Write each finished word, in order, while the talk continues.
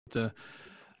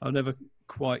I'm never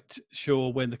quite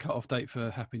sure when the cut-off date for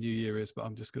Happy New Year is, but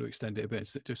I'm just going to extend it a bit.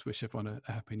 So just wish everyone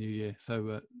a Happy New Year.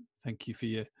 So thank you for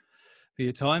your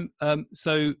time.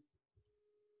 So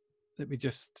let me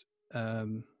just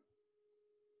get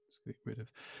rid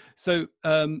of. So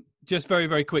just very,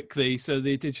 very quickly. So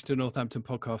the Digital Northampton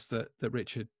podcast that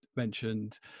Richard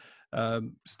mentioned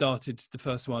started. The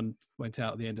first one went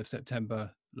out at the end of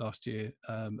September last year,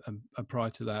 and prior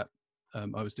to that,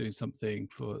 I was doing something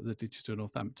for the Digital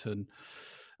Northampton,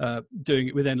 doing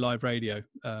it within live radio.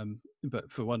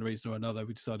 But for one reason or another,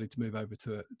 we decided to move over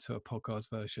to a podcast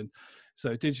version.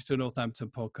 So Digital Northampton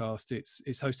podcast,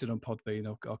 it's hosted on Podbean.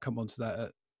 I'll come on to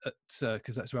that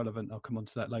because that's relevant. I'll come on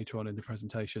to that later on in the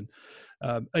presentation.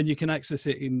 And you can access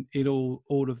it in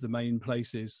all of the main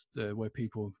places where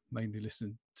people mainly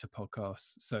listen to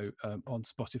podcasts. So on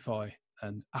Spotify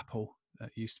and Apple,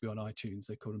 it used to be on iTunes,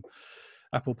 they call them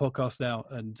Apple Podcasts now,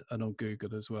 and on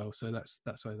Google as well. So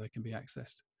that's where they can be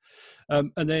accessed.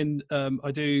 And then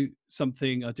I do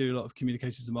a lot of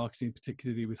communications and marketing,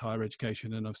 particularly with higher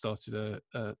education, and I've started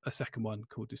a second one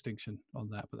called Distinction on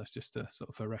that, but that's just a sort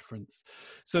of a reference.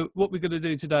 So what we're going to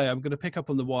do today, I'm going to pick up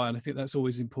on the why, and I think that's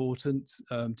always important.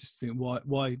 Just to think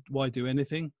why do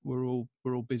anything? We're all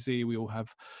busy. We all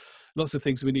have lots of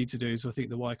things we need to do. So I think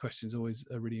the why question is always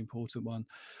a really important one.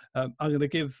 I'm going to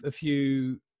give a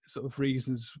few sort of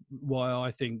reasons why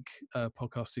I think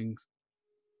podcasting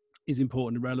is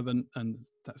important and relevant, and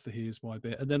that's the here's why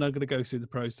bit. And then I'm going to go through the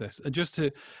process. And just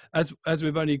to, as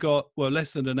we've only got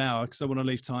less than an hour, because I want to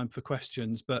leave time for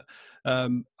questions, but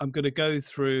I'm going to go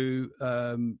through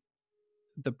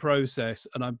the process,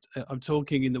 and I'm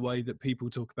talking in the way that people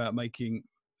talk about making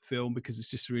film, because it's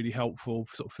just really helpful.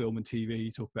 Sort of film and TV,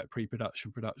 you talk about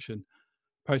pre-production, production,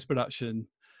 post-production,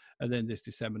 and then there's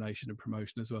dissemination and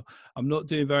promotion as well. I'm not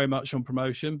doing very much on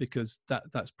promotion because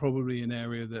that's probably an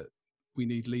area that we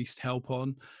need least help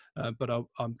on, but I'm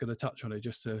going to touch on it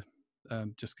just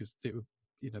because it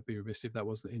would be remiss if that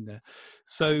wasn't in there.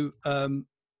 So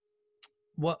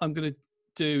what I'm going to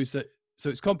do is that, so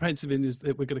it's comprehensive in is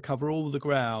that we're going to cover all the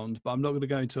ground, but I'm not going to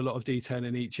go into a lot of detail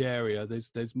in each area.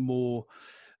 There's more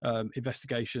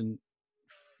investigation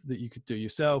that you could do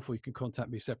yourself, or you can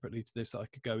contact me separately to this that I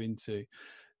could go into.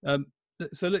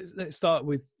 So let's start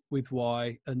with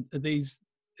why, and these,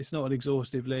 it's not an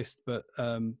exhaustive list, but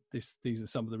these are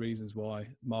some of the reasons why: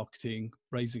 marketing,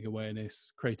 raising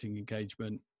awareness, creating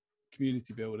engagement,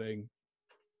 community building,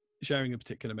 sharing a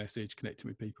particular message, connecting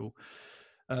with people,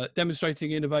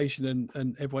 demonstrating innovation,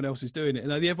 and everyone else is doing it.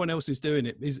 And the everyone else is doing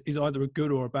it is either a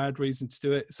good or a bad reason to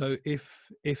do it. So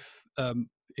if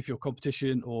your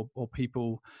competition or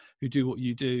people who do what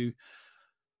you do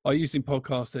are using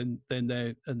podcasts, then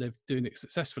they're doing it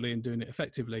successfully and doing it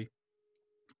effectively,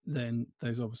 then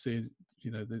there's obviously,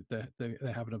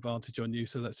 they have an advantage on you.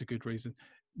 So that's a good reason.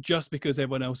 Just because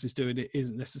everyone else is doing it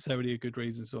isn't necessarily a good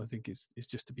reason. So I think it's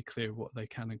just to be clear what they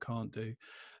can and can't do.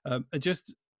 And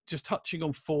just touching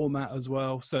on format as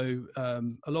well. So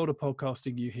a lot of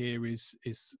podcasting you hear is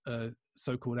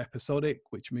so-called episodic,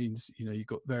 which means, you've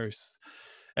got various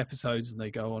episodes and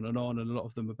they go on, and a lot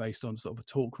of them are based on sort of a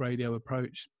talk radio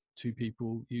approach, two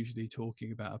people usually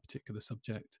talking about a particular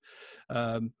subject,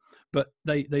 but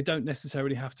they don't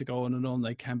necessarily have to go on and on.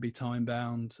 They can be time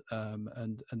bound,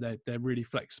 and they're really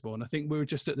flexible. And I think we're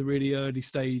just at the really early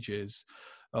stages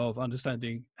of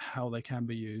understanding how they can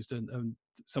be used, and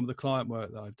some of the client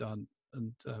work that I've done,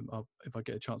 and if I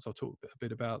get a chance, I'll talk a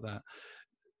bit about that.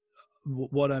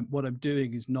 What I'm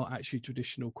doing is not actually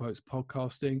traditional quotes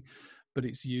podcasting, but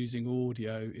it's using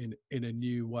audio in a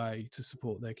new way to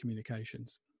support their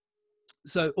communications.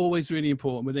 So always really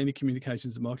important with any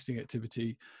communications and marketing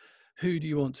activity: who do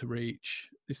you want to reach?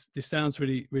 This sounds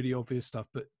really, really obvious stuff,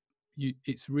 but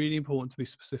it's really important to be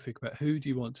specific about who do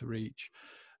you want to reach,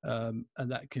 and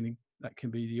that can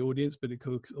be the audience, but it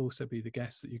could also be the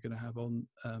guests that you're going to have on,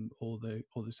 or the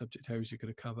subject areas you're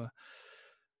going to cover.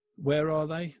 Where are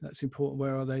they? That's important.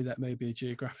 Where are they? That may be a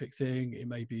geographic thing. It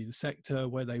may be the sector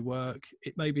where they work.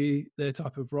 It may be their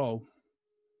type of role,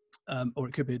 or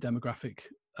it could be a demographic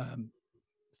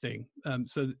thing.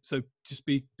 So just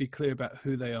be clear about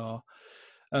who they are,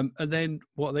 and then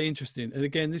what are they interested in. And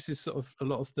again, this is sort of a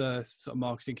lot of the sort of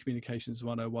marketing communications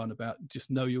 101 about just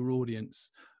know your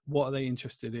audience. What are they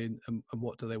interested in, and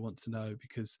what do they want to know?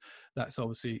 Because that's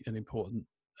obviously an important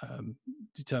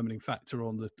determining factor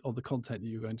on the content that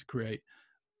you're going to create.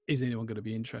 Is anyone going to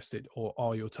be interested, or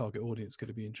are your target audience going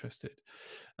to be interested?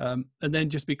 And then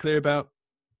just be clear about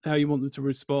how you want them to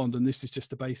respond. And this is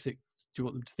just a basic: do you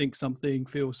want them to think something,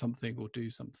 feel something, or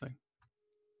do something?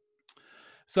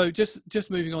 So just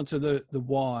moving on to the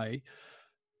why.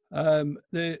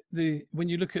 When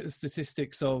you look at the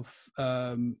statistics of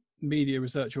media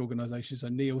research organisations,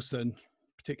 and Nielsen,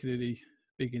 particularly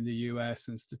big in the US,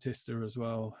 and Statista as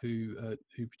well, who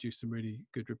produce some really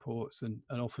good reports and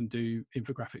often do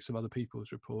infographics of other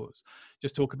people's reports,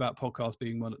 just talk about podcasts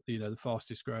being one of the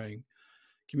fastest growing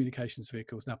communications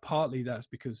vehicles. Now, partly that's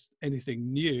because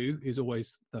anything new is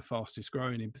always the fastest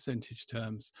growing in percentage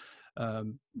terms,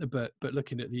 but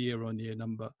looking at the year-on-year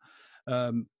number,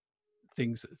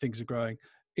 things are growing.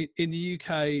 In the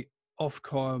UK,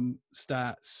 Ofcom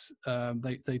stats,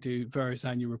 they do various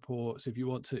annual reports. If you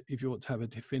want to have a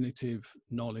definitive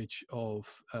knowledge of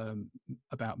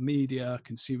about media,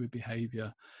 consumer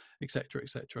behaviour, etc.,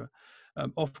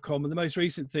 Ofcom, and the most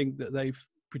recent thing that they've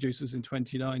produced was in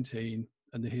 2019,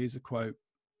 and here's a quote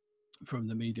from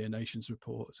the Media Nations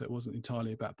report. So it wasn't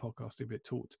entirely about podcasting, but it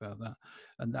talked about that,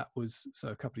 and that was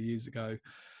a couple of years ago.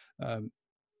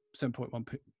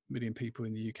 7.1 million people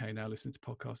in the UK now listen to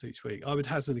podcasts each week. I would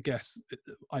hazard a guess.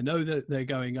 I know that they're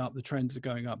going up, the trends are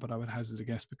going up, but I would hazard a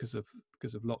guess because of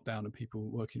lockdown and people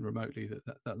working remotely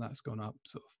that's gone up,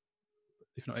 sort of,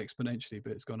 if not exponentially,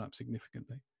 but it's gone up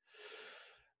significantly.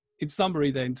 In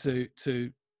summary, then, to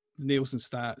Nielsen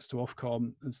stats, to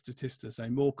Ofcom and Statista,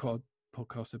 saying more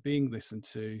podcasts are being listened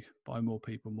to by more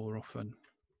people more often.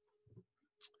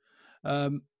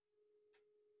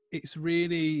 It's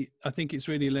really, I think it's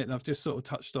really lit, and I've just sort of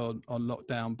touched on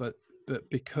lockdown, but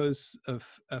because of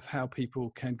how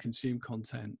people can consume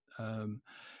content,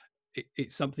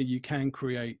 it's something you can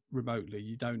create remotely.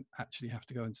 You don't actually have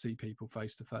to go and see people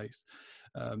face to face,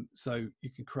 so you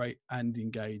can create and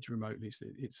engage remotely. So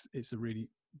it's a really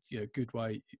good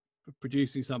way of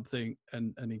producing something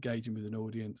and engaging with an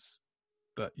audience,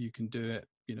 but you can do it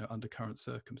under current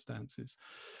circumstances.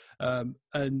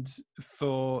 And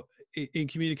in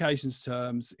communications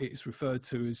terms, it's referred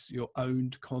to as your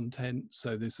owned content.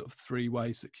 So there's sort of three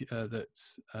ways that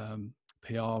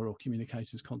PR or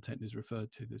communications content is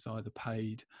referred to. There's either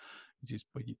paid, which is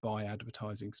when you buy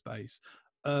advertising space.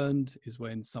 Earned is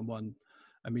when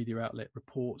a media outlet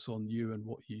reports on you and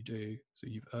what you do. So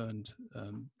you've earned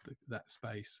that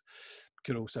space.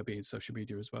 Could also be in social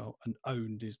media as well. And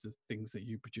owned is the things that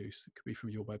you produce. It could be from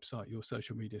your website, your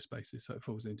social media spaces. So it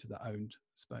falls into the owned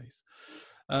space.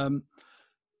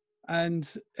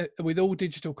 And with all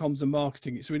digital comms and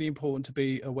marketing, it's really important to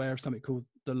be aware of something called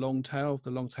the long tail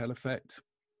effect.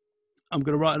 I'm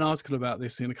going to write an article about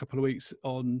this in a couple of weeks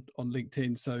on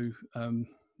LinkedIn. So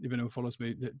if anyone follows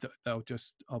me,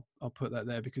 I'll put that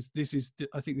there, because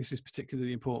I think this is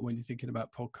particularly important when you're thinking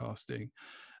about podcasting.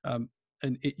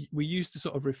 And we used to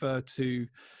sort of refer to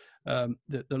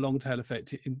the long tail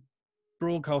effect. In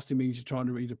broadcasting means you're trying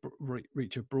to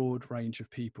reach a broad range of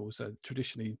people. So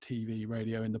traditionally TV,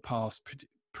 radio in the past,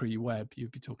 pre-web,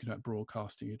 you'd be talking about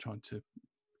broadcasting. You're trying to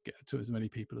get to as many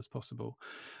people as possible.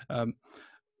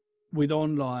 With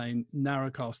online,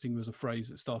 narrowcasting was a phrase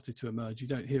that started to emerge. You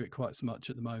don't hear it quite so much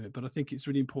at the moment, but I think it's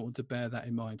really important to bear that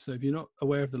in mind. So if you're not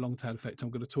aware of the long tail effect, I'm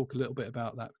going to talk a little bit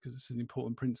about that, because it's an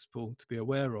important principle to be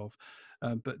aware of.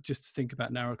 But just to think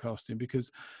about narrowcasting,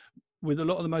 because with a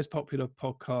lot of the most popular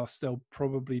podcasts, there'll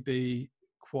probably be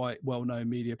quite well-known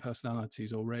media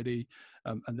personalities already,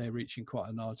 and they're reaching quite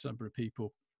a large number of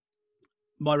people.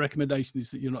 My recommendation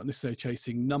is that you're not necessarily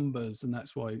chasing numbers, and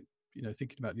that's why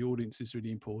thinking about the audience is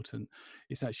really important.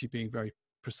 It's actually being very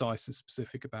precise and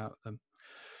specific about them.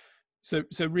 So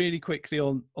really quickly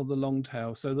on the long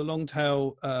tail. So the long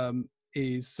tail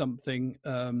is something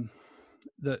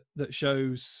that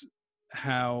shows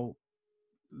how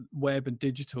web and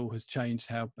digital has changed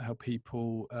how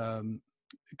people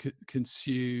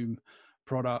consume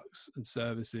products and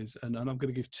services. And I'm going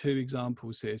to give two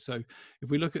examples here. So if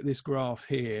we look at this graph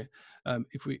here,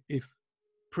 if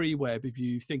pre-web, if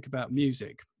you think about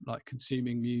music, like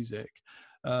consuming music,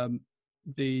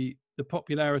 the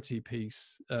popularity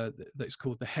piece that's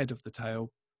called the head of the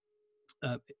tail,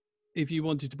 if you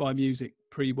wanted to buy music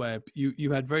pre-web,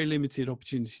 you had very limited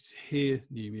opportunity to hear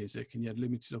new music, and you had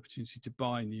limited opportunity to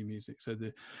buy new music. So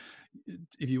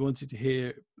if you wanted to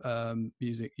hear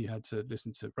music, you had to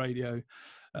listen to radio.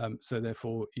 So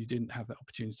therefore, you didn't have that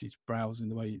opportunity to browse in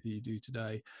the way that you do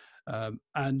today.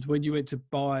 And when you went to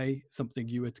buy something,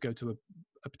 you had to go to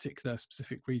a particular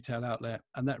specific retail outlet,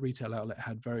 and that retail outlet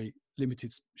had very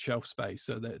limited shelf space,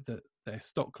 so that their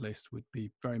stock list would be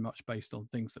very much based on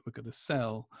things that we're going to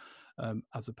sell,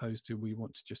 as opposed to we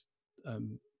want to just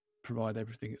provide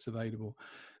everything that's available.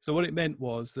 So what it meant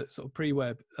was that sort of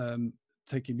pre-web,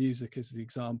 taking music as the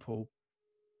example,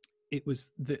 it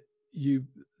was that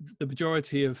the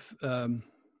majority of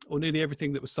or nearly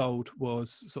everything that was sold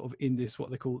was sort of in this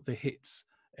what they call the hits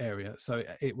area. So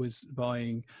it was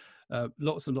buying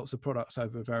lots and lots of products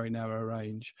over a very narrow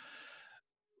range.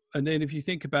 And then if you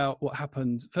think about what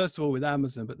happened, first of all with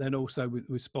Amazon, but then also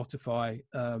with Spotify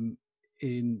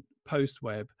in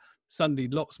post-web, suddenly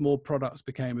lots more products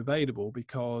became available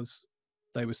because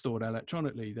they were stored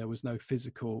electronically. There was no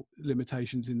physical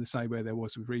limitations in the same way there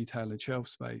was with retail and shelf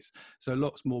space. So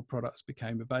lots more products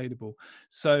became available.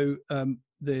 So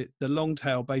the long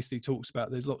tail basically talks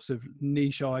about there's lots of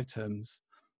niche items,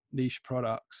 niche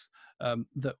products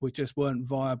that just weren't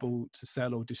viable to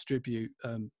sell or distribute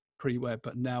pre-web,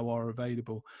 but now are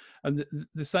available. And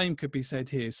the same could be said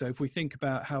here. So if we think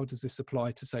about how does this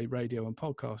apply to, say, radio and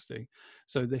podcasting,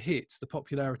 so the hits, the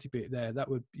popularity bit there, that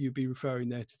would, you'd be referring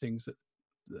there to things that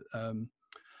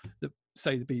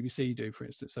say the BBC do, for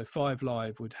instance. So 5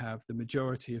 Live would have the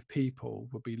majority of people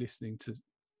would be listening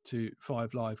to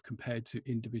 5 Live compared to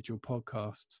individual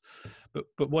podcasts.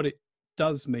 But what it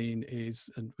does mean is,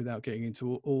 and without getting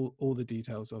into all the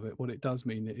details of it, what it does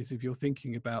mean is if you're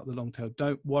thinking about the long tail,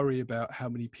 don't worry about how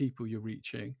many people you're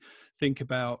reaching. Think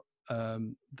about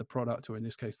the product, or in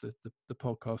this case, the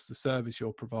podcast, the service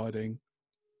you're providing.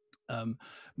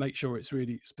 Make sure it's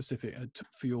really specific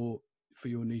for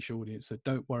your niche audience. So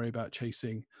don't worry about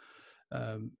chasing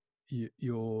the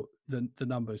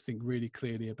numbers. Think really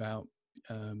clearly about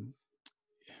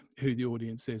who the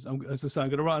audience is. As I say, I'm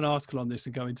going to write an article on this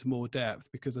and go into more depth,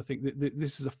 because I think that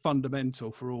this is a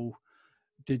fundamental for all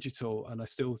digital, and I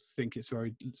still think it's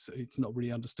not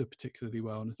really understood particularly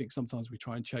well. And I think sometimes we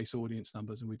try and chase audience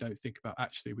numbers and we don't think about,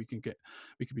 actually we can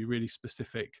be really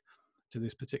specific to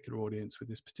this particular audience with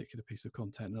this particular piece of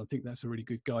content. And I think that's a really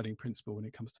good guiding principle when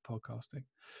it comes to podcasting.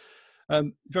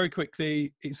 Very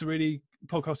quickly,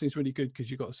 podcasting is really good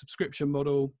because you've got a subscription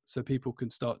model, so people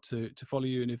can start to follow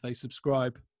you, and if they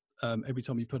subscribe every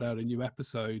time you put out a new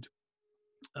episode,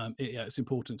 it's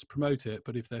important to promote it,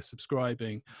 but if they're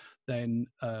subscribing, then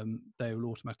they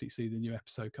will automatically see the new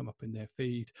episode come up in their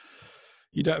feed.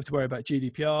 You don't have to worry about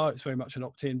GDPR. It's very much an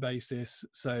opt-in basis,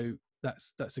 so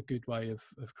that's a good way of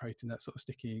creating that sort of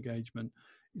sticky engagement.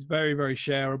 It's very, very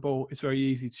shareable. It's very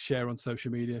easy to share on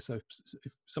social media. So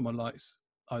if someone likes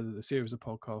either the series of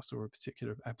podcasts or a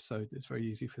particular episode, it's very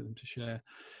easy for them to share.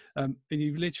 And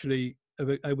you've literally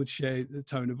able to share the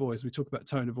tone of voice. We talk about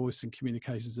tone of voice in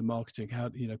communications and marketing, how,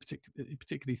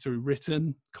 particularly through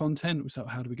written content. So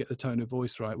how do we get the tone of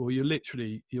voice right? Well,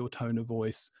 your tone of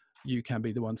voice, you can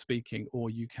be the one speaking, or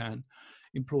you can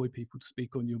employ people to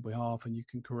speak on your behalf, and you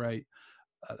can create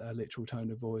a literal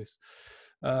tone of voice.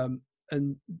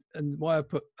 And why I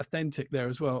put authentic there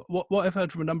as well. What I've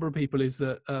heard from a number of people is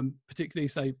that, particularly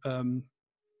say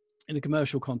in a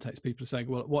commercial context, people are saying,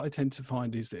 well, what I tend to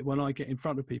find is that when I get in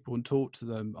front of people and talk to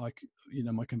them,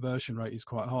 my conversion rate is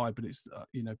quite high, but it's,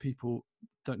 people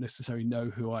don't necessarily know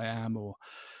who I am, or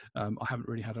I haven't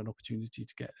really had an opportunity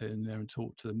to get in there and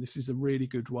talk to them. This is a really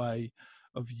good way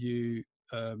of you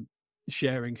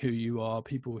sharing who you are,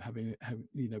 people having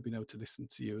been able to listen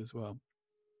to you as well.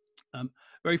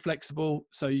 Very flexible,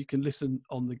 so you can listen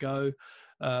on the go.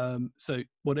 So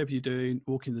whatever you're doing,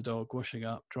 walking the dog, washing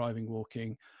up, driving,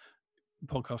 walking,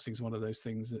 podcasting is one of those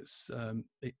things that's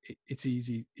it's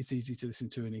easy to listen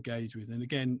to and engage with. And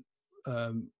again,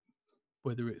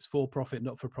 whether it's for profit,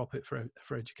 not for profit,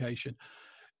 for education,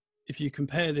 if you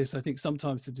compare this, I think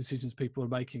sometimes the decisions people are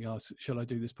making are, shall I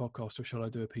do this podcast or shall I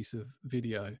do a piece of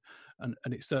video? And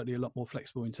it's certainly a lot more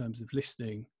flexible in terms of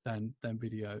listening than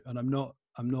video. And I'm not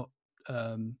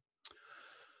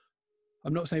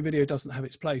saying video doesn't have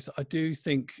its place. I do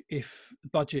think if the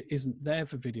budget isn't there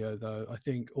for video, though, I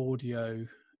think audio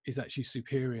is actually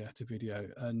superior to video.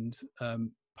 And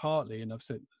partly, and I've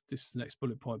said this is the next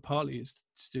bullet point, partly it's to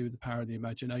do with the power of the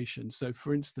imagination. So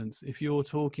for instance, if you're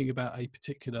talking about a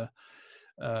particular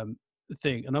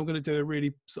thing, and I'm going to do a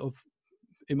really sort of,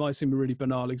 it might seem a really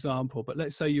banal example, but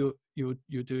let's say you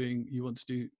want to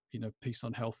do piece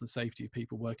on health and safety of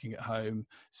people working at home,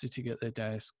 sitting at their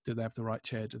desk. Do they have the right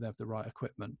chair? Do they have the right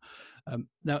equipment?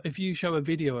 Now, if you show a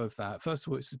video of that, first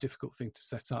of all, it's a difficult thing to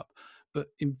set up, but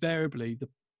invariably the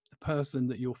person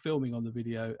that you're filming on the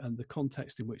video and the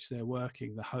context in which they're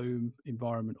working, the home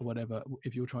environment or whatever,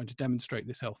 if you're trying to demonstrate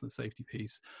this health and safety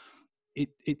piece,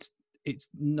 it's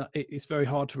very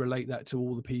hard to relate that to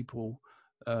all the people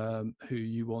who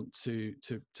you want to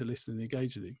listen and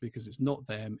engage with, because it's not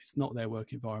them, it's not their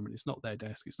work environment, it's not their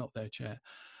desk, it's not their chair.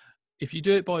 If you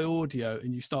do it by audio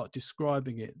and you start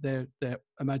describing it, their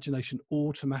imagination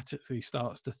automatically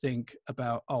starts to think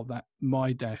about, that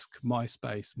my desk, my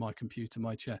space, my computer,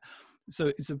 my chair.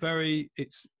 So it's that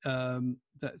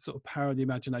sort of power of the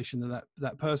imagination, and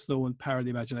that personal and power of the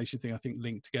imagination thing, I think,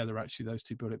 linked together, actually, those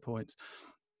two bullet points.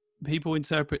 people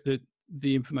interpret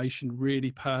the information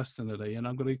really personally, and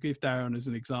I'm going to give Darren as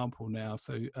an example now.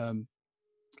 So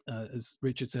as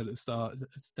Richard said at the start,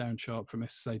 it's Darren Sharp from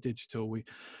SSA Digital. The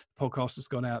podcast has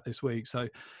gone out this week. So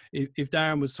if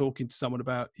Darren was talking to someone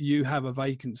about, you have a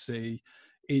vacancy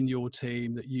in your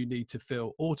team that you need to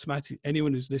fill, automatically,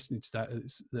 anyone who's listening to that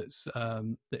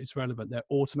that is relevant, they're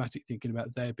automatically thinking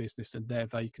about their business and their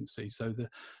vacancy. So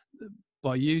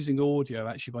by using audio,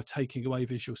 actually by taking away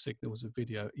visual signals of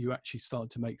video, you actually start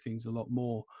to make things a lot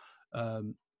more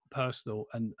personal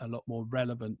and a lot more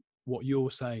relevant. What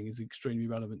you're saying is extremely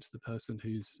relevant to the person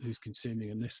who's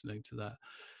consuming and listening to that.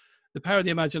 The power of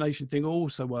the imagination thing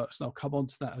also works, and I'll come on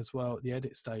to that as well at the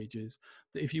edit stages.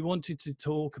 That if you wanted to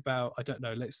talk about, I don't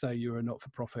know, let's say you're a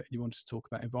not-for-profit and you wanted to talk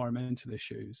about environmental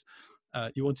issues,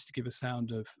 you wanted to give a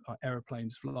sound of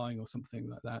aeroplanes flying or something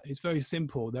like that, it's very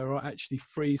simple. There are actually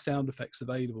free sound effects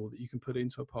available that you can put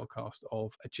into a podcast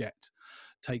of a jet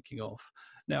taking off.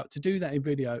 Now, to do that in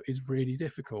video is really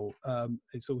difficult.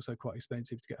 It's also quite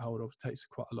expensive to get hold of. It takes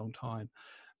quite a long time.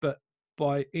 But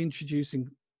by introducing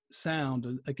sound,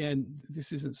 and again,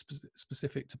 this isn't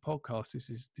specific to podcasts, this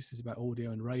is about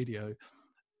audio and radio,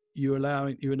 you're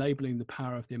enabling the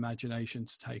power of the imagination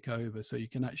to take over. So you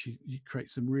create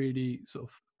some really sort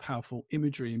of powerful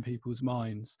imagery in people's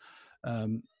minds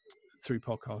through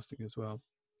podcasting as well.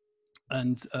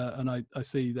 And I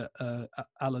see that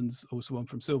Alan's also one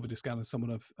from Silver Disc, Alan,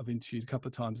 someone I've interviewed a couple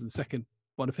of times, and the second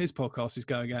one of his podcasts is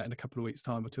going out in a couple of weeks'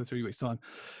 time, or 2 or 3 weeks' time.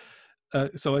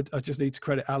 So I just need to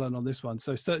credit Alan on this one.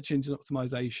 So search engine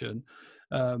optimization,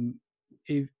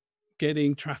 if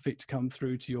getting traffic to come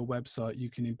through to your website, you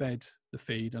can embed the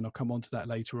feed, and I'll come on to that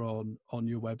later on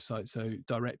your website. So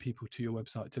direct people to your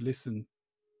website to listen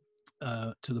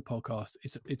to the podcast.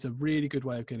 It's a really good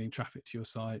way of getting traffic to your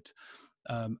site.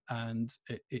 And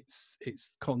it's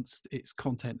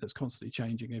content that's constantly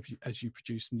changing as you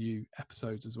produce new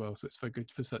episodes as well. So it's very good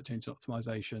for search engine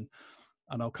optimization.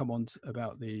 And I'll come on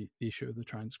about the issue of the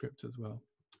transcript as well.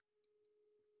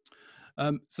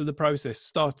 So the process,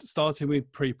 starting with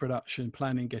pre-production,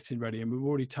 planning, getting ready, and we've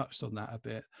already touched on that a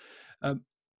bit.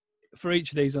 For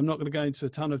each of these, I'm not going to go into a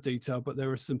ton of detail, but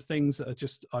there are some things that are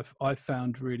just I've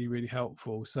found really, really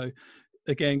helpful. So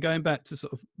again, going back to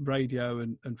sort of radio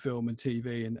and film and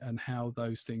TV and how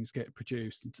those things get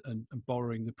produced and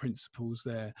borrowing the principles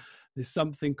there's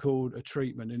something called a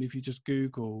treatment. And if you just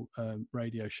Google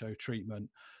radio show treatment,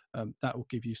 that will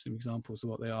give you some examples of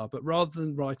what they are. But rather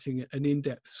than writing an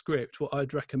in-depth script, what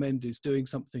I'd recommend is doing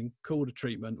something called a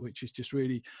treatment, which is just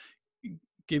really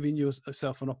giving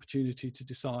yourself an opportunity to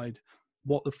decide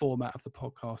what the format of the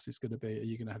podcast is going to be. Are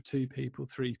you going to have 2 people,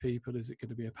 3 people? Is it going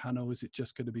to be a panel? Is it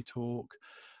just going to be talk?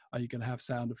 Are you going to have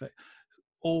sound effects?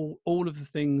 All of the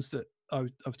things that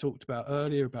I've talked about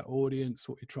earlier about audience,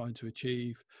 what you're trying to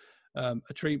achieve.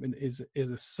 A treatment is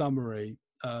a summary,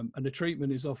 and a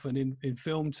treatment is often in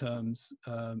film terms.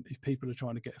 If people are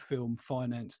trying to get a film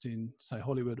financed in, say,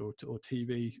 Hollywood or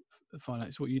TV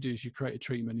finance, what you do is you create a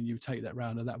treatment and you take that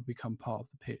round, and that will become part of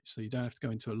the pitch. So you don't have to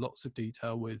go into lots of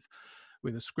detail with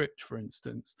a script, for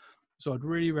instance. So I'd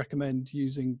really recommend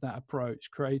using that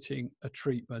approach, creating a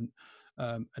treatment,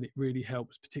 and it really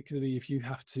helps, particularly if you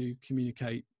have to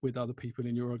communicate with other people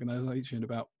in your organization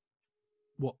about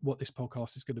what this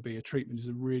podcast is going to be. A treatment is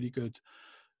a really good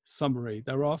summary.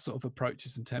 There are sort of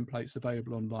approaches and templates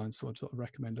available online, so I'd sort of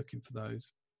recommend looking for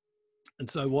those. And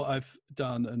so what I've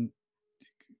done,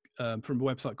 and from a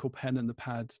website called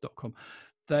penandthepad.com,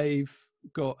 they've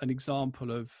got an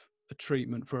example of a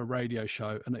treatment for a radio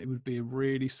show, and it would be a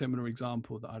really similar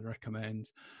example that I'd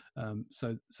recommend.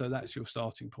 So that's your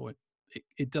starting point.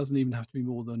 It doesn't even have to be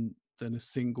more than a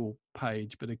single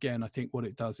page, but again, I think what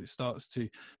it does,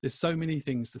 there's so many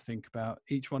things to think about.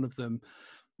 Each one of them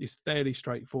is fairly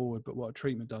straightforward, but what a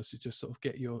treatment does is just sort of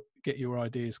get your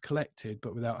ideas collected,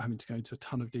 but without having to go into a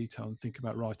ton of detail and think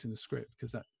about writing the script,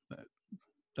 because that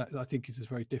I think is a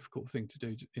very difficult thing to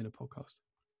do in a podcast.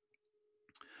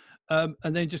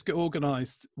 And then just get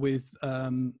organized with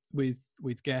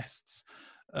guests.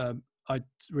 I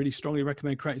really strongly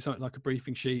recommend creating something like a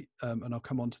briefing sheet, and I'll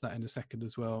come on to that in a second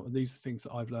as well. And these are things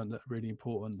that I've learned that are really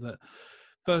important. That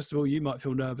first of all, you might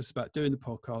feel nervous about doing the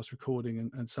podcast, recording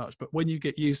and such, but when you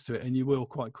get used to it, and you will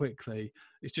quite quickly,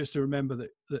 it's just to remember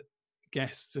that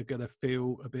guests are going to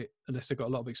feel a bit, unless they've got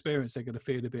a lot of experience, they're going to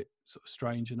feel a bit sort of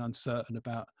strange and uncertain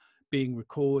about being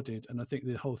recorded. And I think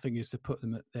the whole thing is to put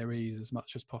them at their ease as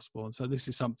much as possible. And so this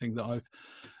is something that I've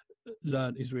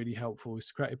learned is really helpful, is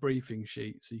to create a briefing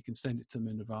sheet so you can send it to them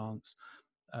in advance.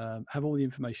 have all the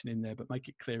information in there, but make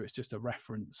it clear it's just a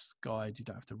reference guide. You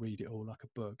don't have to read it all like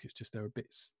a book. It's just there are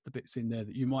the bits in there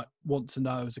that you might want to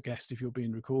know as a guest if you're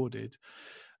being recorded.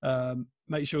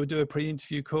 Make sure we do a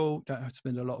pre-interview call. Don't have to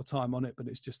spend a lot of time on it, but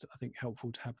it's just, I think,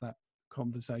 helpful to have that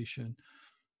conversation.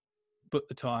 Book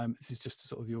the time. This is just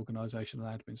sort of the organizational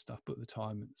admin stuff. Book the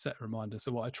time and set a reminder.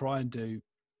 So what I try and do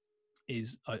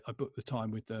is I book the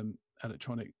time with them,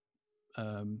 electronic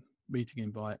meeting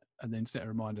invite, and then set a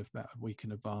reminder about a week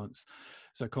in advance.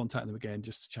 So contact them again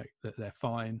just to check that they're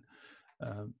fine,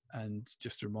 and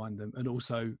just to remind them, and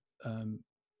also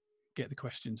get the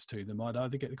questions to them. I'd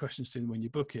either get the questions to them when you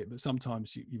book it, but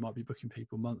sometimes you might be booking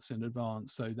people months in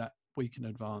advance, so that week in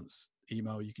advance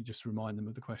email you can just remind them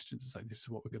of the questions and say, this is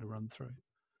what we're going to run through.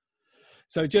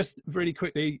 So just really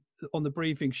quickly on the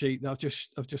briefing sheet, I've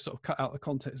just sort of cut out the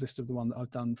context list of the one that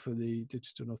I've done for the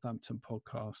Digital Northampton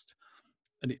podcast,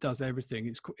 and it does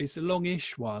everything. It's a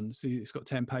longish one, so it's got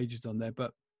 10 pages on there,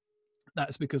 but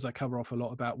that's because I cover off a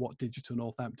lot about what Digital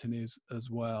Northampton is as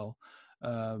well.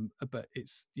 But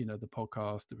it's, the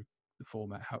podcast, the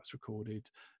format, how it's recorded,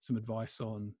 some advice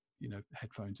on,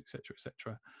 headphones,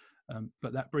 etc.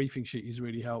 But that briefing sheet is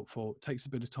really helpful. It takes a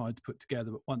bit of time to put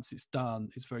together, but once it's done,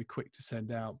 it's very quick to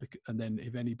send out. And then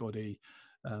if anybody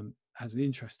has an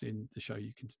interest in the show,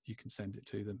 you can send it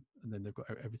to them, and then they've got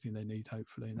everything they need,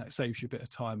 hopefully, and that saves you a bit of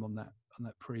time on that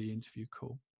pre-interview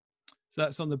call. So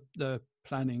that's on the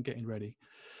planning, getting ready.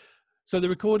 So the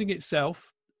recording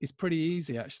itself is pretty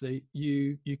easy, actually.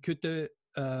 You could do it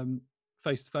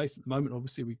face to face. At the moment,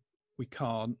 obviously we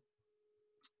can't,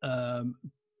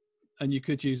 and you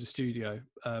could use a studio.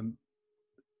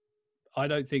 I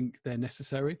don't think they're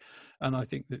necessary, and I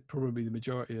think that probably the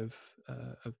majority of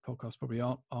podcasts probably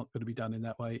aren't going to be done in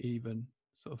that way, even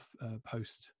sort of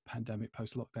post-pandemic,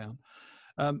 post-lockdown.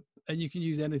 And you can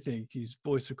use anything. You can use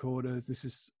voice recorders. This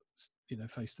is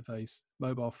face-to-face,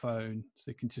 mobile phone, so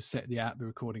you can just set the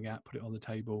recording app, put it on the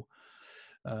table.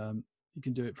 You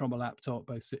can do it from a laptop,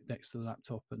 both sit next to the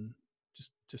laptop and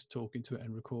just talk into it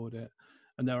and record it.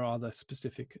 And there are other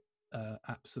specific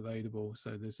apps available.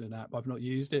 So there's an app, I've not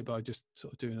used it, but I'm just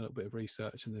sort of doing a little bit of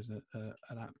research, and there's an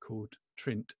app called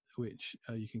Trint, which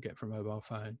you can get from a mobile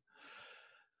phone.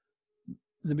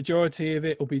 The majority of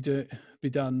it will be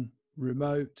done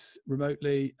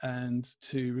remotely, and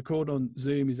to record on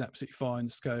Zoom is absolutely fine,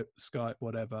 Skype,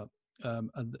 whatever.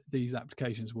 And these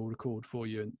applications will record for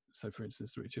you. And so, for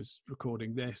instance, Richard's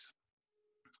recording this.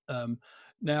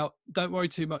 Now, don't worry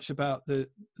too much about the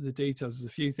details. There's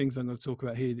a few things I'm going to talk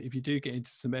about here. If you do get into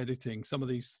some editing, some of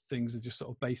these things are just sort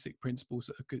of basic principles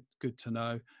that are good to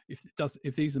know.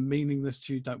 If these are meaningless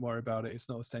to you, don't worry about it. It's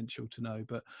not essential to know.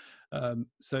 But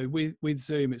so with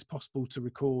Zoom, it's possible to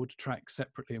record tracks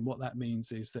separately, and what that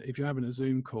means is that if you're having a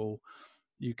Zoom call,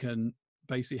 you can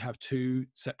basically have two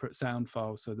separate sound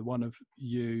files, so the one of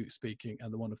you speaking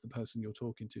and the one of the person you're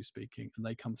talking to speaking, and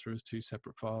they come through as two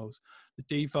separate files. The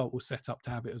default will set up to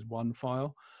have it as one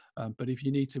file, but if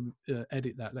you need to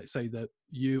edit that, let's say that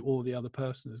you or the other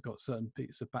person has got certain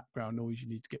bits of background noise you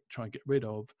need to try and get rid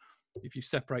of, if you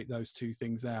separate those two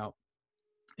things out,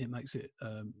 it makes it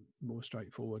more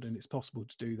straightforward, and it's possible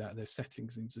to do that. There's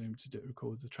settings in Zoom to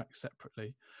record the track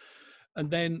separately. And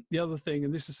then the other thing,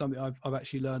 and this is something I've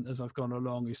actually learned as I've gone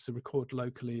along, is to record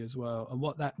locally as well. And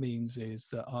what that means is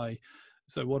that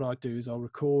what I do is I'll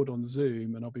record on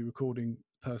Zoom, and I'll be recording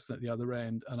the person at the other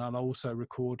end, and I'll also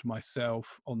record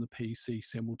myself on the PC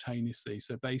simultaneously.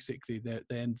 So basically there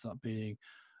ends up being,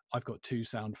 I've got two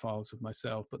sound files of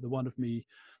myself, but the one of me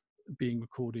being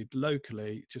recorded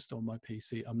locally just on my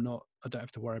PC, I don't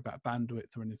have to worry about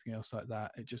bandwidth or anything else like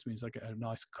that. It just means I get a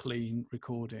nice clean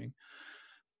recording.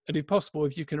 And if possible,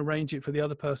 if you can arrange it for the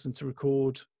other person to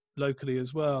record locally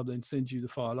as well, then send you the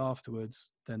file afterwards,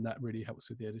 then that really helps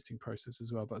with the editing process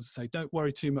as well. But as I say, don't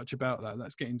worry too much about that.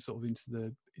 That's getting sort of into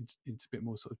a bit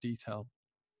more sort of detail.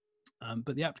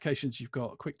 But the applications you've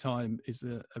got, QuickTime is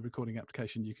a recording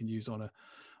application you can use on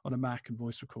a Mac, and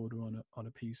Voice Recorder on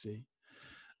a PC.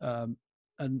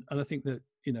 And I think that,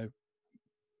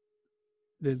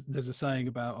 there's a saying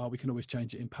about, we can always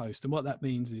change it in post, and what that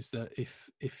means is that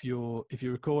if you're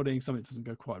recording something doesn't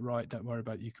go quite right, don't worry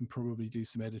about it. You can probably do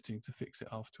some editing to fix it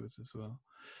afterwards as well.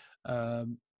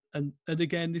 And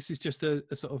again, this is just a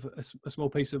sort of a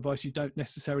small piece of advice. You don't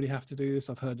necessarily have to do this.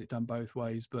 I've heard it done both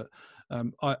ways, but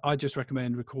I just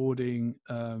recommend recording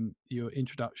your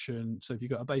introduction. So if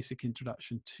you've got a basic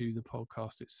introduction to the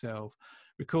podcast itself,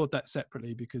 record that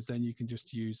separately, because then you can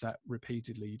just use that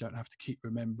repeatedly. You don't have to keep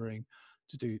remembering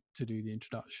to do the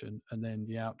introduction, and then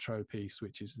the outro piece,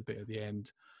 which is the bit at the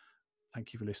end,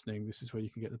 thank you for listening. This is where you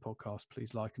can get the podcast.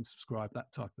 Please like and subscribe,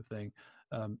 that type of thing.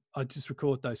 I just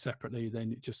record those separately.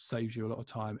 Then it just saves you a lot of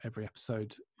time. Every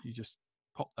episode, you just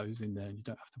pop those in there and you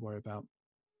don't have to worry about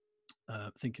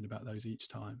thinking about those each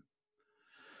time.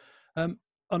 And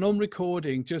on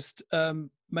recording, just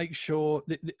make sure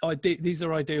these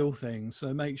are ideal things.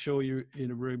 So make sure you're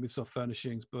in a room with soft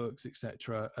furnishings, books,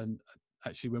 etc. And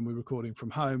actually, when we're recording from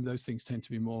home, those things tend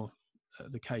to be more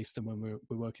the case than when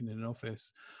we're working in an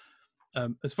office.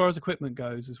 As far as equipment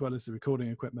goes, as well as the recording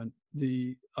equipment,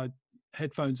 the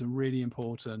headphones are really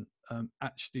important.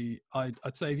 Actually, I'd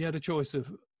say if you had a choice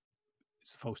of,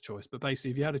 it's a false choice, but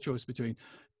basically if you had a choice between,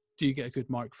 do you get a good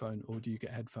microphone or do you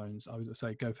get headphones, I would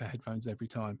say go for headphones every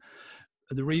time.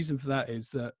 And the reason for that is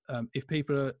that if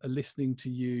people are listening to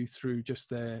you through just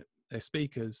their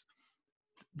speakers,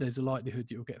 there's a likelihood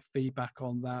you'll get feedback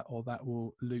on that, or that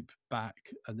will loop back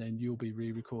and then you'll be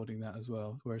re-recording that as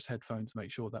well. Whereas headphones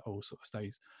make sure that all sort of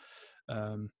stays,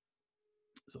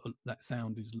 sort of that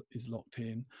sound is locked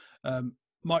in.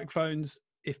 Microphones,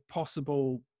 if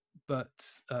possible, but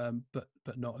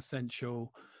not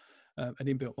essential. An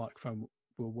inbuilt microphone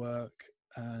will work,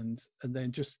 and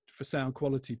then just for sound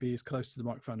quality, be as close to the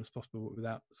microphone as possible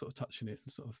without sort of touching it.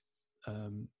 And sort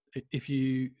of, if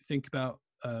you think about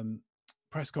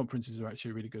press conferences are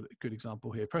actually a really good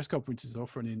example here. Press conferences are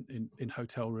often in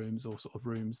hotel rooms or sort of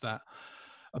rooms that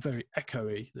are very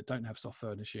echoey, that don't have soft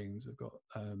furnishings. They've got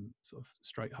sort of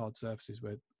straight hard surfaces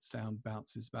where sound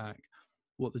bounces back.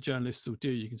 What the journalists will do,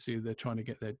 you can see they're trying to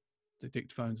get their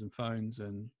dictaphones and phones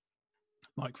and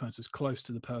microphones as close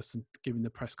to the person giving the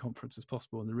press conference as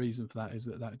possible. And the reason for that is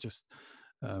that just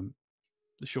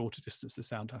the shorter distance the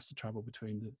sound has to travel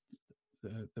between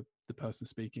the person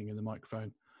speaking and the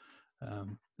microphone,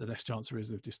 the less chance there is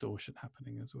of distortion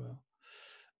happening as well.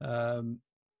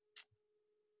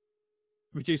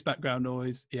 Reduce background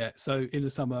noise. Yeah. So in the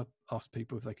summer, ask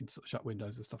people if they can sort of shut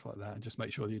windows and stuff like that, and just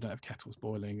make sure that you don't have kettles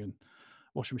boiling and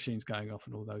washing machines going off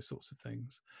and all those sorts of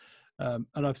things.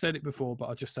 And I've said it before, but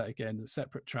I'll just say it again, that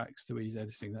separate tracks to ease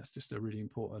editing, that's just a really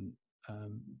important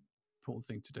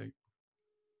thing to do.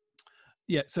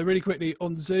 Yeah, so really quickly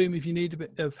on Zoom, if you need a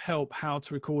bit of help how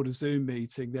to record a Zoom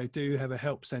meeting, they do have a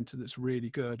help center that's really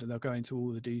good, and they'll go into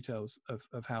all the details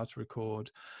of how to record.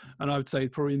 And I would say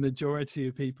probably the majority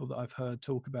of people that I've heard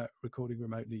talk about recording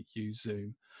remotely use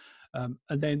Zoom. And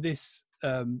then this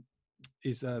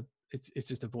is it's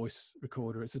just a voice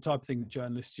recorder. It's the type of thing that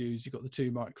journalists use. You've got the two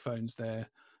microphones there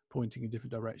pointing in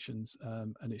different directions,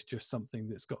 and it's just something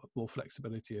that's got more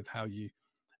flexibility of how you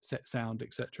set sound,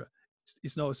 etc.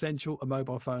 It's not essential. A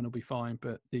mobile phone will be fine,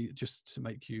 but just to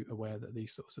make you aware that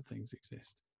these sorts of things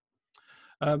exist.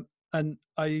 And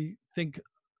I think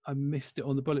I missed it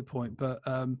on the bullet point, but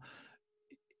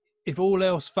if all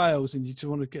else fails and you just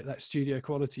want to get that studio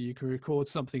quality, you can record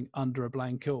something under a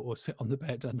blanket or sit on the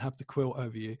bed and have the quilt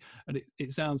over you. And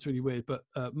it sounds really weird, but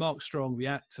Mark Strong, the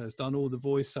actor, has done all the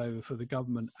voiceover for the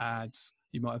government ads.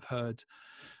 You might have heard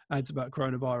ads about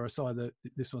coronavirus. Either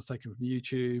this one's taken from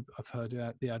YouTube. I've heard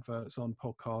the adverts on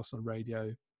podcasts, on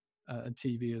radio, and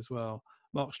TV as well.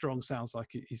 Mark Strong sounds like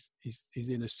he's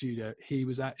in a studio.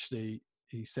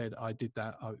 He said, I did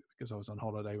that because I was on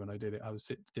holiday when I did it.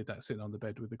 Did that sitting on the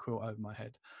bed with the quilt over my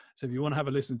head. So if you want to have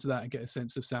a listen to that and get a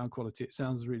sense of sound quality, it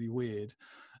sounds really weird.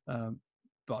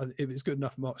 But if it's good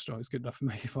enough for Mark Strong, it's good enough for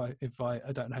me. If I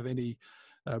don't have any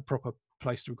proper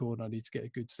place to record and I need to get a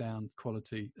good sound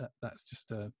quality, that's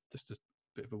just a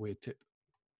bit of a weird tip.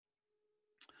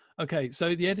 Okay,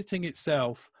 so the editing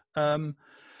itself,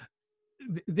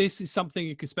 this is something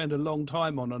you could spend a long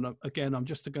time on, and again, I'm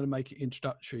just going to make it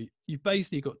introductory. You've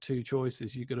basically got two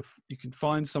choices. You can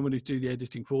find someone who do the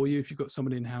editing for you. If you've got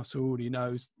someone in house who already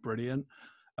knows, brilliant.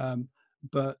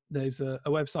 But there's a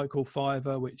website called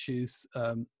Fiverr, which is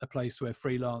a place where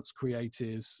freelance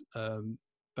creatives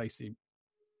basically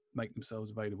make themselves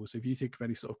available. So if you think of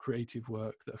any sort of creative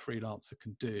work that a freelancer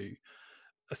can do,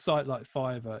 a site like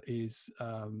Fiverr is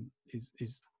a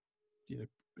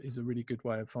really good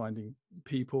way of finding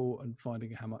people and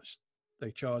finding how much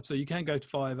they charge. So you can go to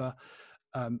Fiverr,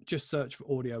 just search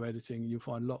for audio editing. You'll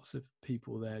find lots of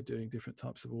people there doing different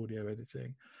types of audio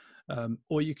editing.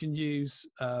 Or you can use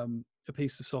a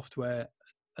piece of software,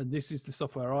 and this is the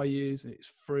software I use, and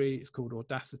it's free. It's called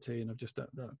Audacity, and I've just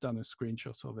done a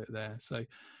screenshot of it there. So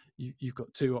you've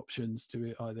got two options to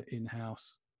it, either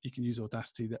in-house. You can use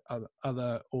Audacity. The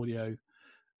other audio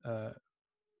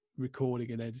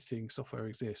recording and editing software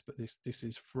exists, but this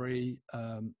is free.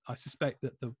 I suspect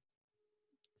that the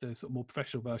sort of more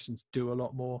professional versions do a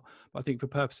lot more, but I think for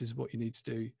purposes of what you need to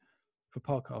do for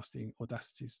podcasting,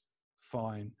 Audacity is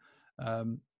fine.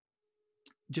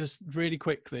 Just really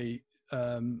quickly,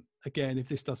 again, if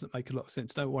this doesn't make a lot of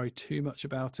sense, don't worry too much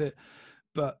about it.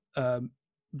 But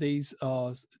these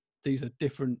are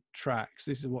different tracks.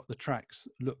 This is what the tracks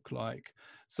look like.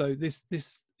 So this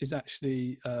is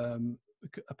actually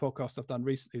a podcast I've done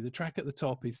recently. The track at the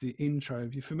top is the intro.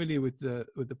 If you're familiar with the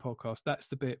podcast, that's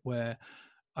the bit where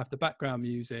I have the background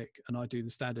music and I do the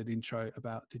standard intro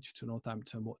about Digital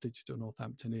Northampton, what Digital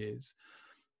Northampton is.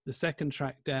 The second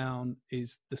track down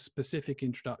is the specific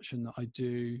introduction that I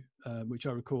do, which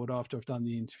I record after I've done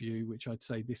the interview, which I'd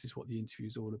say this is what the interview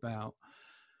is all about.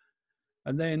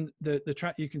 And then the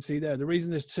track you can see there, the reason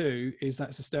there's two is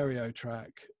that's a stereo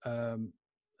track,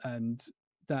 and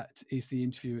that is the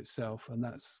interview itself, and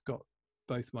that's got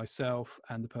both myself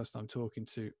and the person I'm talking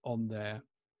to on there.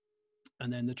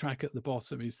 And then the track at the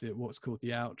bottom is what's called the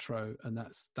outro, and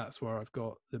that's where I've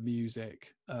got the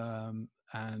music,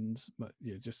 and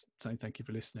just saying thank you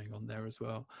for listening on there as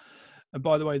well. And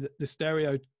by the way, the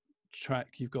stereo track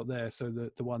you've got there, so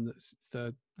the one that's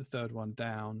the third one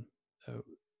down,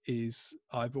 is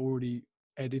I've already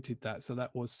edited that, so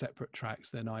that was separate tracks.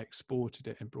 Then I exported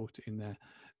it and brought it in there.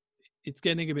 It's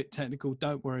getting a bit technical.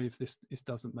 Don't worry if this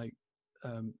doesn't make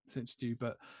sense to you,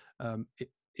 but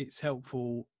it's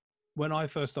helpful. When I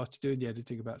first started doing the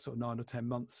editing about sort of 9 or 10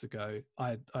 months ago,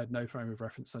 I had no frame of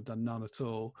reference. I'd done none at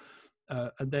all.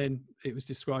 And then it was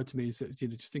described to me as,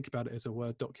 just think about it as a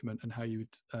Word document and how you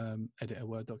would edit a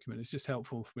Word document. It's just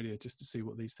helpful and familiar just to see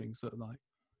what these things look like.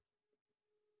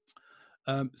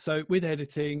 So with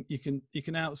editing, you can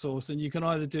outsource, and you can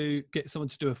either get someone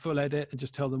to do a full edit and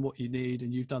just tell them what you need,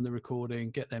 and you've done the recording,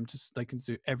 get them they can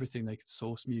do everything, they can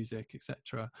source music,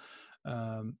 etc.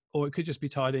 Or it could just be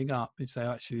tidying up and say,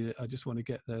 actually, I just want to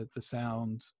get the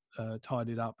sound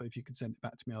tidied up, but if you can send it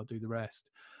back to me, I'll do the rest.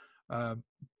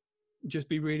 Just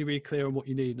be really, really clear on what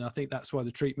you need. And I think that's why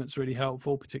the treatment's really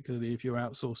helpful, particularly if you're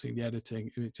outsourcing the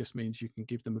editing. It just means you can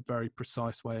give them a very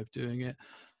precise way of doing it.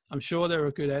 I'm sure there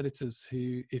are good editors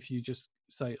who, if you just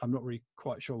say, I'm not really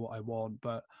quite sure what I want,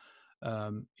 but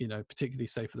particularly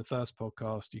say for the first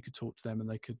podcast, you could talk to them and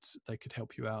they could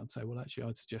help you out and say, well, actually,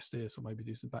 I'd suggest this, or maybe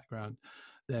do some background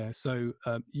there. So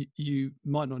you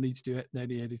might not need to do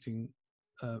any editing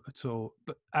at all.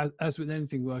 But as with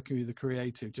anything working with the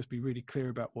creative, just be really clear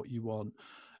about what you want,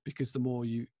 because the more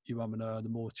you the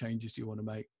more changes you want to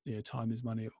make. Time is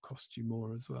money; it will cost you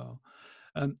more as well.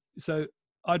 So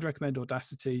I'd recommend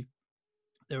Audacity.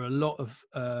 There are a lot of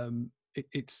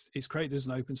it's created as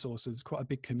an open source, so there's quite a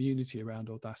big community around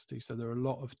Audacity. So there are a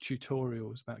lot of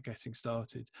tutorials about getting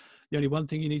started. The only one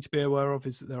thing you need to be aware of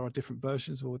is that there are different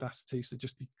versions of Audacity. So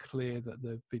just be clear that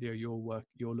the video you're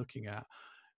looking at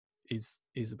is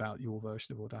about your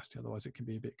version of Audacity. Otherwise, it can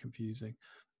be a bit confusing.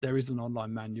 There is an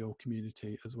online manual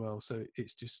community as well, so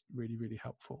it's just really, really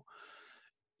helpful.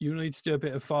 You need to do a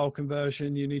bit of file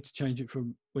conversion. You need to change it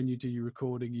from when you do your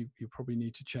recording. You probably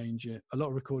need to change it. A lot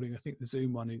of recording, I think the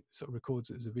Zoom one, it sort of records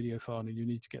it as a video file, and you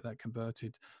need to get that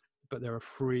converted. But there are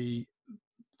free,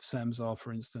 Samzar,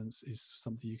 for instance, is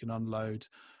something you can unload.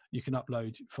 You can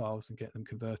upload files and get them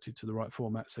converted to the right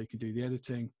format so you can do the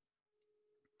editing.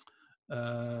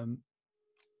 And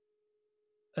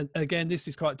again, this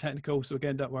is quite technical, so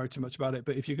again, don't worry too much about it.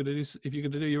 But if you're going to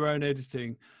do your own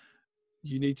editing,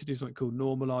 you need to do something called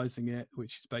normalizing it,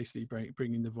 which is basically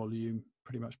bringing the volume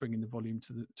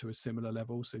to a similar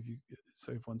level. So if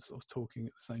everyone's sort of talking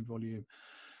at the same volume.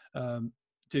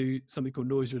 Do something called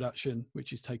noise reduction,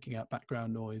 which is taking out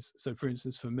background noise. So for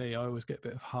instance, for me, I always get a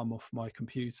bit of hum off my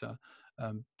computer.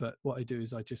 But what I do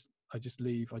is I just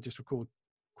record,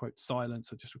 quote,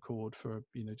 silence. I just record for,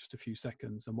 just a few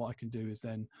seconds. And what I can do is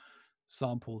then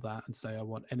sample that and say, I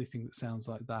want anything that sounds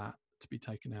like that to be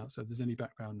taken out. So if there's any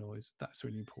background noise, that's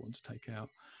really important to take out.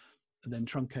 And then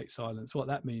truncate silence. What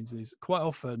that means is quite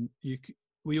often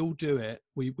we all do it.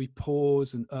 We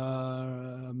pause and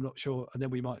I'm not sure, and then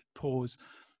we might pause.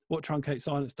 What truncate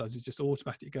silence does is just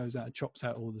automatically goes out and chops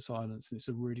out all the silence, and it's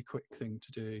a really quick thing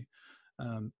to do.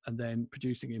 And then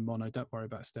producing in mono, don't worry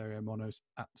about stereo. Mono is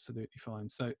absolutely fine.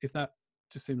 So if that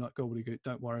just seemed like gobbledygook,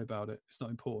 don't worry about it. It's not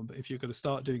important. But if you're going to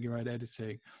start doing your own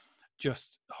editing,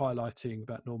 just highlighting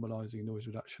about normalizing noise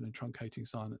reduction and truncating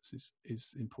silence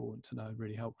is important to know,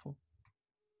 really helpful.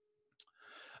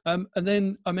 And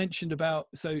then I mentioned about,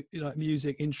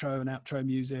 music, intro and outro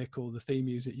music, or the theme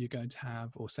music you're going to have,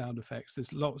 or sound effects.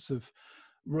 There's lots of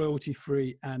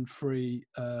royalty-free and free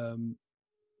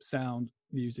sound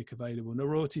music available. Now,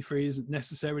 royalty-free isn't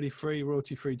necessarily free.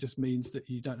 Royalty-free just means that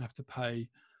you don't have to pay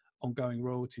ongoing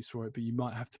royalties for it, but you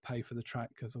might have to pay for the track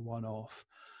as a one-off.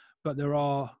 But there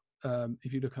are,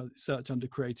 if you search under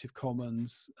Creative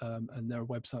Commons, and there are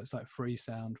websites like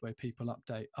Freesound where people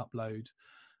upload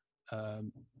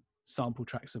sample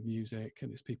tracks of music,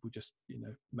 and it's people just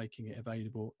making it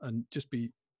available. And just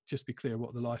be clear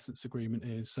what the license agreement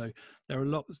is. So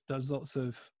there's lots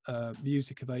of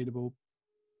music available,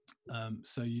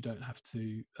 so you don't have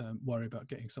to worry about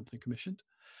getting something commissioned.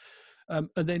 And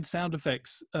then sound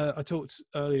effects. I talked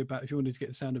earlier about if you wanted to get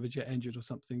the sound of a jet engine or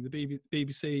something, the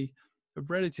BBC have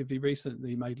relatively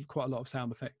recently made quite a lot of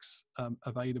sound effects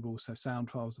available, so sound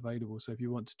files available. So if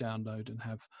you want to download and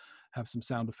have some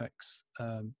sound effects,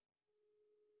 the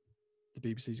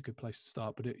BBC is a good place to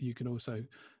start. But you can also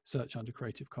search under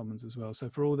Creative Commons as well. So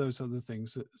for all those other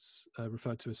things that's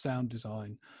referred to as sound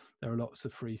design, there are lots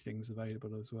of free things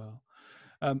available as well.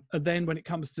 And then when it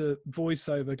comes to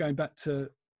voiceover, going back to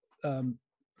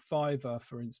Fiverr,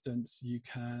 for instance, you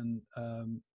can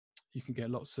get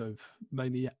lots of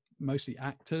mostly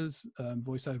actors,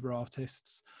 voiceover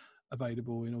artists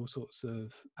available in all sorts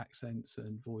of accents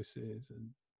and voices and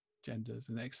genders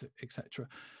and etc.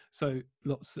 So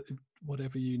lots of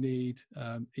whatever you need.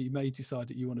 You may decide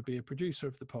that you want to be a producer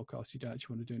of the podcast. You don't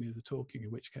actually want to do any of the talking,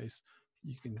 in which case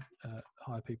you can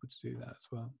hire people to do that as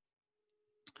well.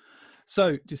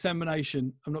 So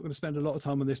dissemination, I'm not going to spend a lot of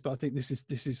time on this, but I think this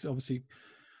is obviously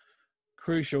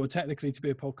crucial. And technically, to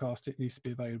be a podcast, it needs to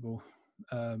be available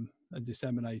and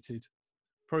disseminated.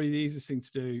 Probably the easiest thing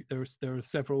to do. There are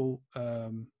several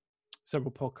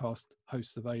podcast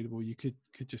hosts available. You could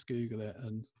just Google it,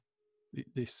 and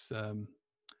this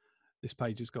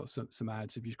page has got some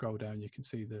ads. If you scroll down, you can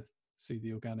see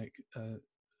the organic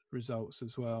results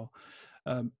as well.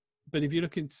 But if you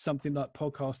look into something like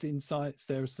Podcast Insights,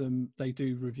 they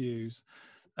do reviews,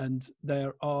 and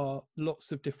there are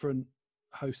lots of different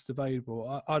hosts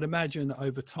available. I'd imagine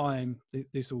over time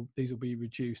these will be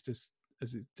reduced, as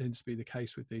it tends to be the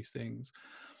case with these things.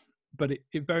 But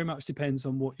it very much depends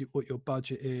on what your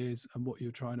budget is and what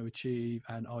you're trying to achieve,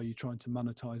 and are you trying to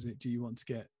monetize it? Do you want to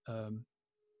get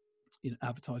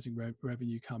advertising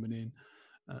revenue coming in?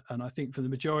 And I think for the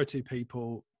majority of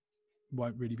people,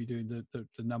 won't really be doing the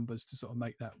numbers to sort of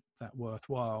make that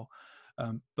worthwhile.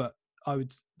 But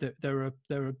there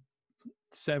are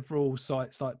several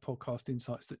sites like Podcast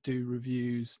Insights that do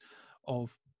reviews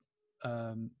of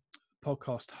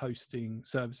podcast hosting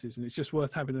services, and it's just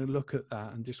worth having a look at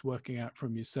that and just working out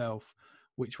from yourself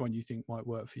which one you think might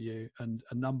work for you. And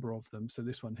a number of them, so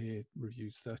this one here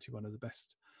reviews 31 of the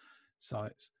best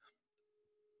sites,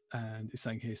 and it's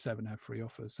saying here 7 have free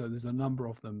offers. So there's a number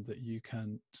of them that you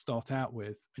can start out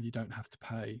with, and you don't have to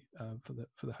pay for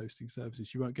the hosting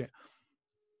services. You won't get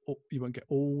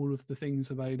all of the things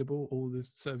available, all the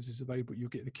services available. You'll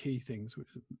get the key things, which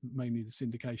mainly the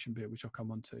syndication bit, which I'll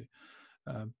come on to.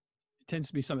 It tends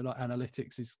to be something like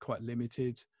analytics is quite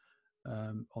limited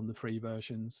on the free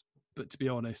versions, but to be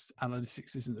honest,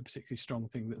 analytics isn't a particularly strong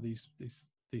thing that these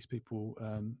people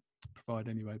provide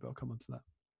anyway. But I'll come on to that.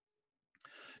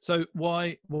 So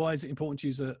why is it important to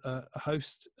use a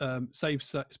host? Save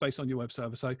space on your web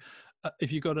server. So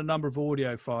if you've got a number of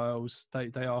audio files,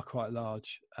 they are quite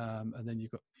large, and then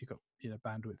you've got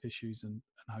bandwidth issues and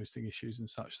hosting issues and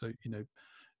such. So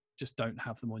just don't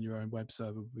have them on your own web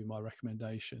server would be my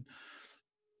recommendation.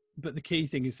 But the key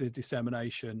thing is the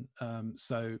dissemination.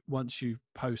 So once you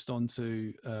post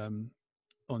onto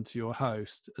your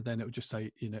host, then it will just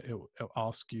say, it'll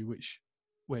ask you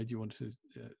where do you want to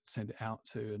send it out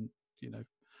to, and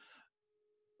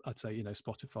I'd say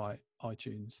Spotify,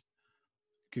 iTunes,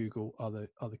 Google are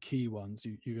the key ones.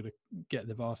 You're going to get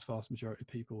the vast majority of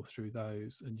people through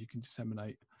those, and you can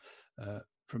disseminate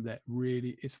from there.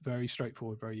 Really, it's very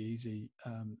straightforward, very easy.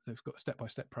 They've got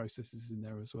step-by-step processes in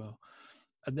there as well,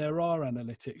 and there are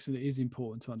analytics, and it is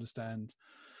important to understand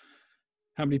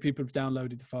how many people have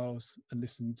downloaded the files and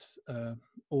listened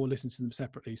to them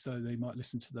separately. So they might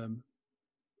listen to them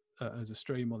as a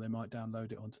stream, or they might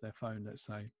download it onto their phone, let's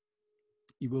say.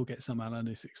 You will get some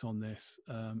analytics on this.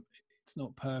 It's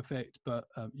not perfect, but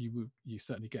you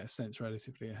certainly get a sense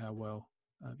relatively of how well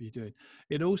you're doing.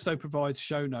 It also provides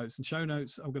show notes, and show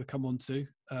notes I'm going to come on to.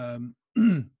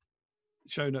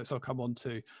 Show notes I'll come on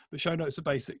to, but show notes are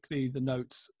basically the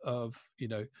notes of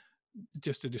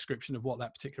just a description of what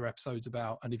that particular episode's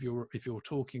about, and if you're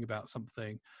talking about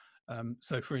something.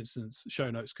 So for instance,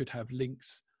 show notes could have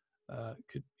links.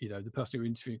 The person you're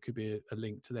interviewing could be a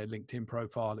link to their LinkedIn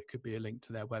profile. It could be a link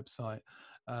to their website.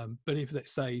 But if,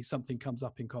 let's say, something comes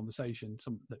up in conversation,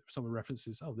 someone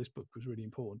references, oh, this book was really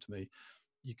important to me,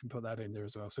 you can put that in there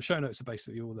as well. So show notes are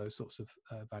basically all those sorts of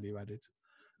value added.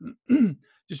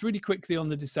 Just really quickly on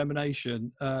the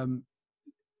dissemination, on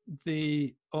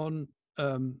a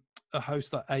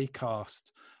host like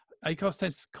Acast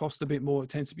tends to cost a bit more. It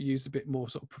tends to be used a bit more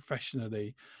sort of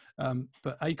professionally.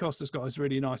 But Acast has got this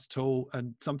really nice tool,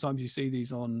 and sometimes you see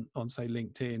these on say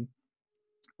LinkedIn,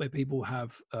 where people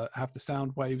have the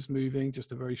sound waves moving,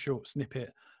 just a very short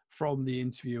snippet from the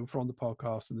interview or from the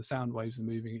podcast, and the sound waves are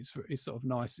moving. It's sort of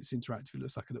nice. It's interactive. It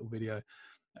looks like a little video,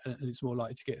 and it's more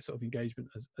likely to get sort of engagement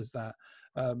as that.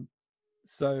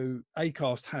 So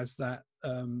Acast has that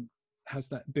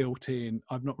built in.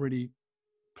 I've not really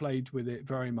played with it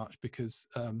very much because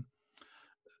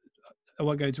I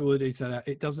won't go into all the detail.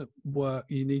 It doesn't work.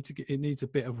 It needs a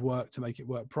bit of work to make it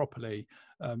work properly.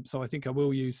 So I think I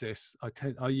will use this.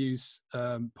 I use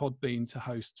Podbean to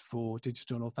host for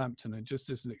Digital Northampton, and just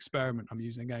as an experiment, I'm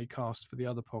using Acast for the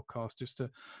other podcast just to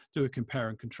do a compare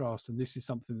and contrast. And this is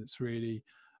something that's really,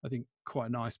 I think,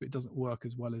 quite nice, but it doesn't work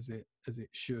as well as it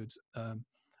should.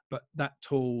 But that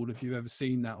tool, if you've ever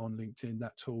seen that on LinkedIn,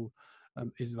 that tool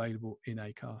is available in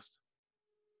Acast.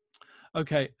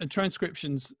 Okay, and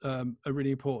transcriptions are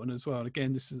really important as well.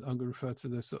 Again, I'm going to refer to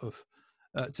the sort of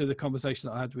to the conversation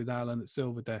that I had with Alan at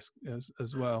Silverdesk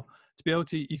as well. To be able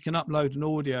to, you can upload an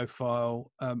audio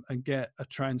file and get a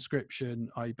transcription,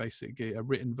 i.e., basically a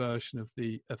written version of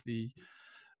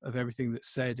everything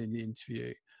that's said in the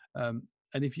interview.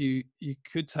 And if you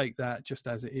could take that just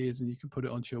as it is, and you can put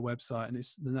it onto your website, and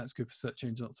then that's good for search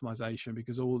engine optimization,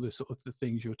 because all the sort of the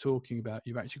things you're talking about,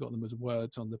 you've actually got them as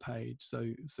words on the page. So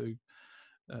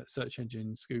search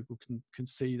engines, Google can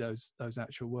see those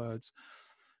actual words.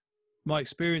 My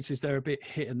experience is they're a bit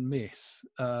hit and miss,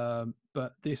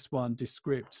 but this one,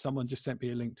 Descript, someone just sent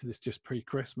me a link to this just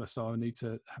pre-Christmas, so I need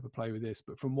to have a play with this.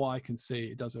 But from what I can see,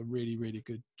 it does a really, really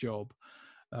good job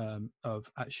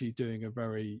of actually doing a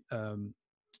very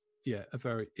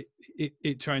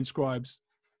it transcribes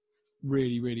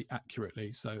really, really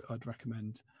accurately. So I'd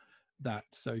recommend that.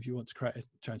 So if you want to create a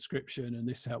transcription, and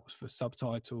this helps for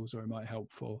subtitles, or it might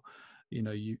help for,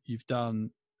 you've done,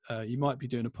 you might be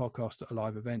doing a podcast at a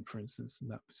live event, for instance,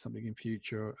 and that's something in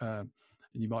future, and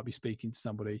you might be speaking to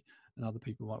somebody, and other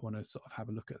people might want to sort of have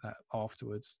a look at that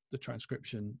afterwards. The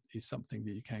transcription is something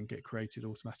that you can get created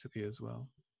automatically as well.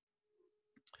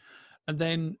 And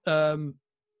then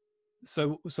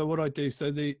so what I do, so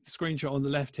the screenshot on the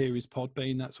left here is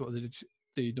Podbean. That's what the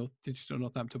Digital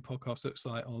Northampton podcast looks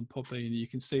like on Podbean. You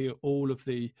can see all of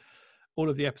the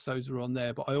episodes are on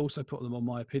there, but I also put them on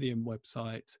my Oppidium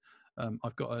website.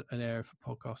 I've got an area for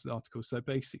podcasts and articles. So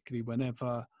basically,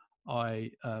 whenever I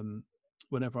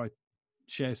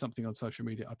share something on social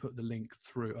media, I put the link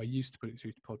through. I used to put it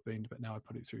through to Podbean, but now I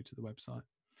put it through to the website.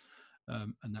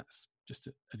 And that's just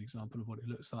an example of what it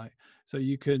looks like. So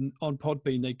you can, on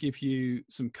Podbean, they give you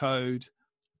some code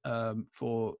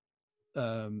for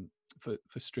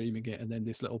streaming it, and then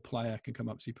this little player can come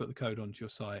up. So you put the code onto your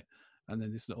site, and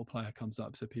then this little player comes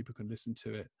up, so people can listen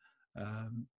to it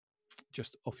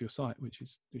just off your site, which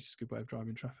is a good way of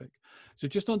driving traffic. So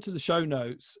just onto the show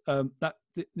notes.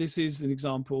 This is an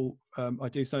example. I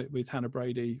do something with Hannah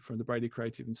Brady from the Brady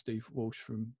Creative and Steve Walsh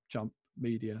from Jump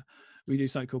Media. We do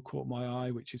something called Caught My Eye,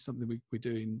 which is something we're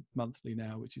doing monthly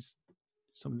now, which is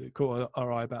something that caught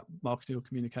our eye about marketing or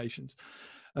communications.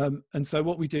 And so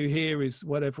what we do here is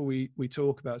whatever we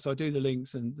talk about. So I do the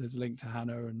links, and there's a link to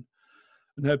Hannah and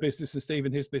her business, and Steve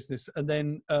and his business. And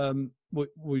then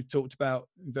we talked about,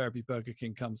 invariably Burger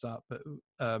King comes up, but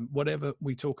whatever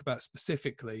we talk about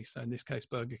specifically, so in this case,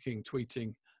 Burger King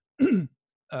tweeting,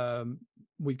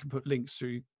 we can put links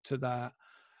through to that.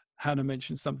 Hannah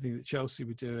mentioned something that Chelsea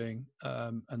were doing,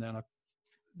 and then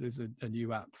there's a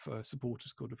new app for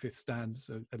supporters called The Fifth Stand,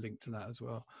 so a link to that as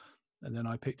well. And then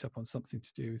I picked up on something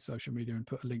to do with social media and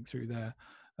put a link through there.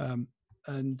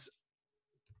 And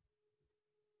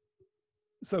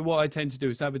so what I tend to do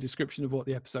is have a description of what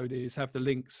the episode is, have the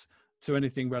links to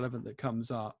anything relevant that comes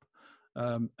up,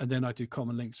 and then I do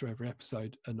common links for every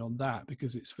episode. And on that,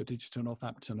 because it's for Digital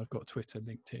Northampton, I've got Twitter,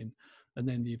 LinkedIn, and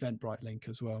then the Eventbrite link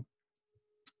as well.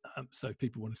 So if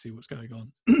people want to see what's going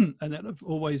on. And then I've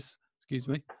always,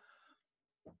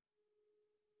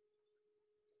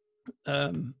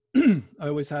 I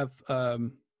always have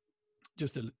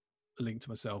just a link to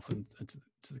myself and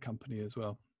to the company as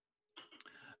well.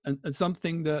 And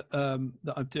something that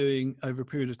that I'm doing over a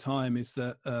period of time is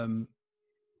that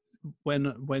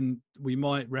when we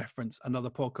might reference another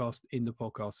podcast in the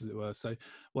podcast, as it were. So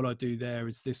what I do there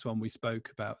is this one we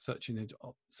spoke about search engine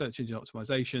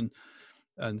optimization.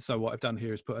 And so what I've done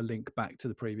here is put a link back to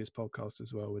the previous podcast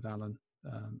as well with Alan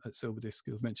at Silverdesk.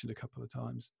 It was mentioned a couple of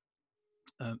times.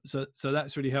 So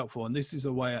that's really helpful. And this is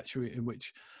a way actually in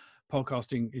which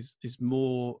podcasting is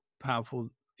more powerful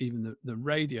even the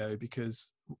radio,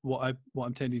 because what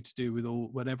I'm tending to do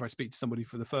whenever I speak to somebody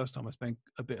for the first time, I spend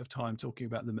a bit of time talking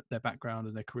about their background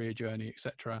and their career journey,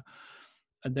 etc.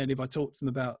 And then if I talk to them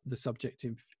about the subject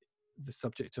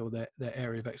or their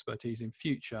area of expertise in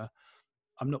future,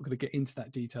 I'm not going to get into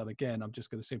that detail again. I'm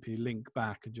just going to simply link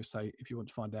back and just say, if you want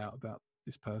to find out about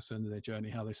this person, their journey,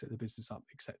 how they set the business up,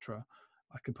 etc.,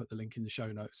 I can put the link in the show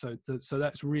notes. So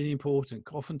that's really important.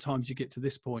 Oftentimes you get to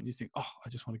this point and you think, oh, I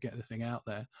just want to get the thing out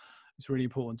there. It's really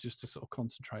important just to sort of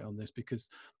concentrate on this, because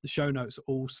the show notes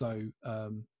also,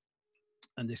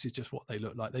 and this is just what they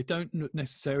look like. They don't look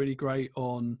necessarily great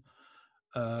on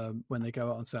when they go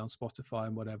out on, say, on Spotify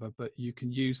and whatever, but you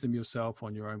can use them yourself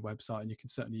on your own website, and you can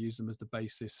certainly use them as the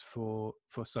basis for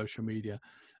social media.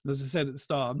 And as I said at the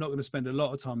start, I'm not going to spend a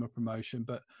lot of time on promotion,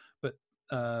 but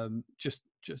just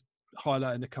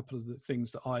highlighting a couple of the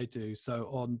things that I do. So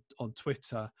on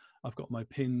Twitter, I've got my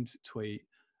pinned tweet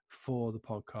for the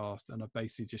podcast, and I've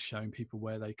basically just shown people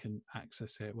where they can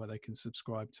access it, where they can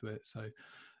subscribe to it. So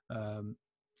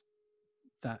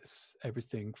that's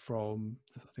everything from,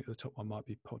 I think the top one might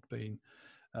be Podbean,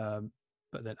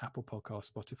 but then Apple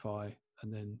Podcast, Spotify,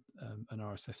 and then an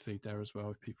RSS feed there as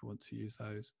well if people want to use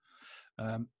those.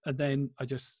 And then I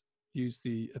just use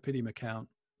the Oppidium account,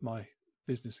 my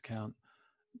business account,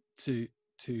 to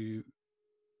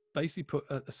basically put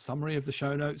a summary of the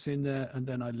show notes in there, and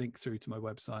then I link through to my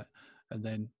website. And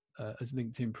then as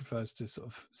LinkedIn prefers to sort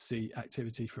of see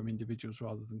activity from individuals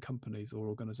rather than companies or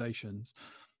organizations,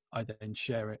 I then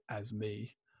share it as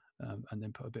me, and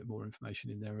then put a bit more information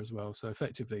in there as well. So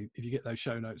effectively, if you get those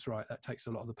show notes right, that takes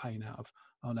a lot of the pain out of,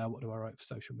 oh, now what do I write for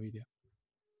social media?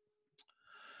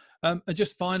 And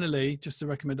just finally, just a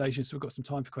recommendation, so we've got some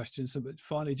time for questions. So, but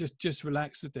finally, just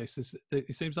relax with this.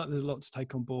 It seems like there's a lot to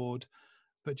take on board,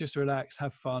 but just relax,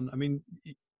 have fun. I mean,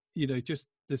 you know, just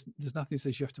there's nothing that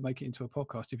says you have to make it into a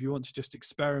podcast. If you want to just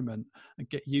experiment and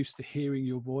get used to hearing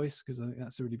your voice, because I think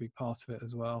that's a really big part of it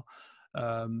as well.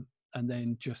 And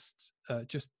then just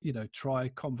you know, try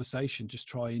conversation, just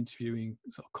try interviewing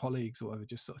sort of colleagues or whatever,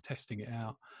 just sort of testing it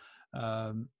out.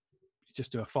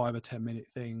 Just do a 5 or 10 minute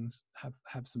things,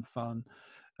 have some fun.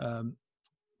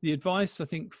 The advice, I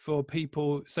think, for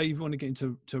people, say you want to get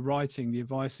into writing, the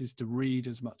advice is to read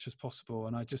as much as possible.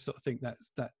 And I just sort of think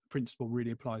that principle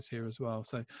really applies here as well.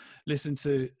 So listen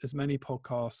to as many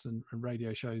podcasts and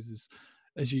radio shows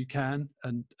as you can,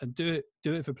 and do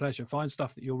it for pleasure. Find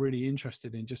stuff that you're really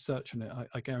interested in, just search on it.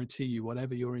 I guarantee you,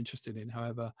 whatever you're interested in,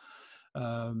 however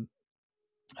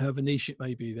niche it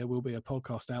may be, there will be a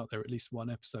podcast out there, at least one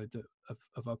episode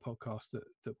of our podcast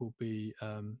that will be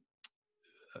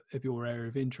of your area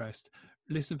of interest.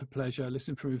 Listen for pleasure,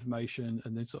 listen for information,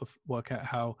 and then sort of work out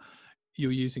how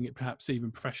you're using it, perhaps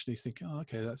even professionally. Think, oh,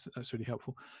 okay, that's really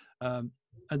helpful. And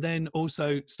then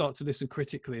also start to listen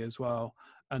critically as well.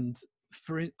 And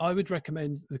I would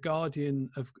recommend The Guardian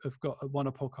have won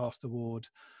a podcast award,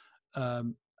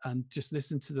 and just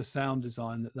listen to the sound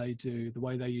design that they do, the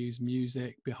way they use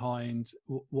music behind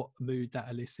what mood that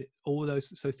elicits, all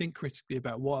those. So think critically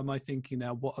about, what am I thinking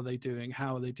now? What are they doing?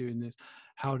 How are they doing this?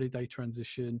 How did they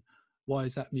transition? Why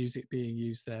is that music being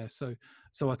used there? So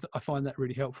I find that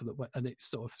really helpful, and it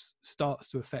sort of starts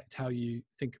to affect how you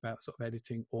think about sort of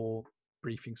editing or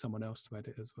briefing someone else to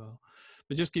edit as well.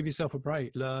 But just give yourself a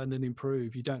break, learn and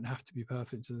improve. You don't have to be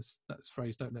perfect. That's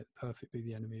phrase, don't let perfect be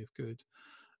the enemy of good.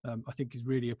 I think it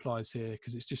really applies here,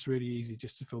 because it's just really easy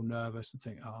just to feel nervous and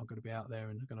think, oh, I'm going to be out there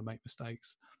and I'm going to make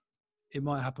mistakes. It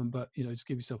might happen, but you know, just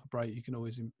give yourself a break. You can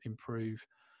always improve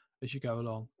as you go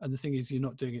along. And the thing is, you're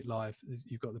not doing it live.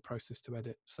 You've got the process to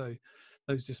edit. So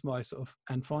those are just my sort of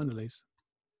and finalies.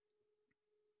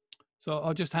 So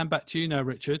I'll just hand back to you now,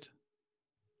 Richard.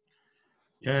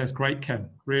 Yeah, it's great, Ken.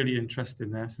 Really interesting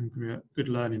there. Some good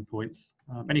learning points.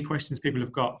 Any questions people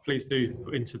have got, please do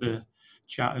put into the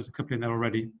chat. There's a couple in there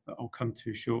already that I'll come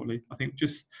to shortly. I think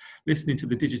just listening to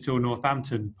the Digital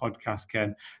Northampton podcast,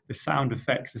 Ken, the sound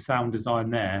effects, the sound design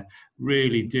there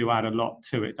really do add a lot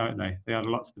to it, don't they? They add a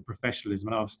lot to the professionalism.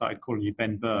 And I've started calling you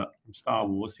Ben Burt from Star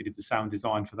Wars. He did the sound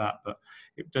design for that, but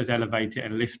it does elevate it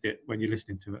and lift it when you're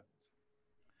listening to it.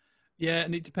 Yeah,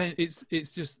 and it depends.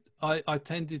 It's just I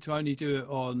tended to only do it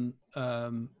on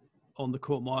the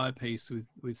Caught My Eye piece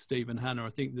with Steve and Hannah.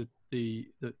 I think that the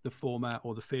format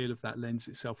or the feel of that lends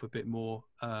itself a bit more,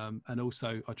 and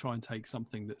also I try and take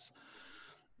something that's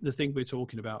the thing we're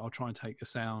talking about. I'll try and take a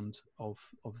sound of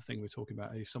the thing we're talking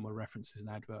about. If someone references an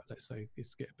advert, let's say,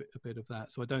 it's get a bit of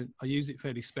that. So I use it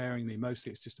fairly sparingly.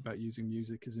 Mostly it's just about using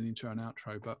music as an intro and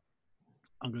outro, but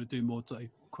I'm going to do more,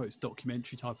 quotes,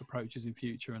 documentary type approaches in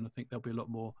future, and I think there'll be a lot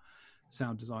more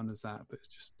sound design as that. But it's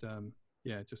just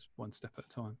just one step at a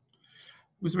time.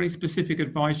 Was there any specific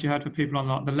advice you had for people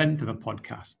on the length of a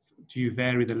podcast? Do you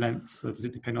vary the length, or does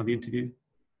it depend on the interview?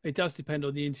 It does depend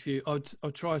on the interview.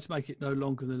 I'll try to make it no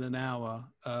longer than an hour,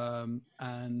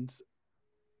 and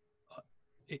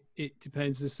it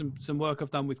depends. There's some work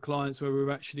I've done with clients where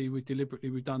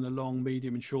we've done a long,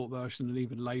 medium, and short version, and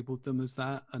even labelled them as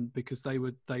that. And because they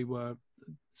were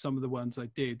some of the ones I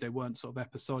did, they weren't sort of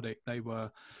episodic. They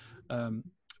were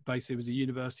basically, it was a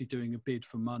university doing a bid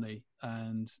for money,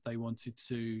 and they wanted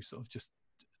to sort of just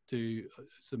do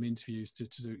some interviews to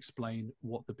explain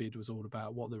what the bid was all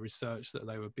about, what the research that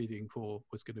they were bidding for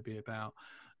was going to be about.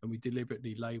 And we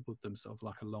deliberately labelled them sort of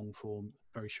like a long form,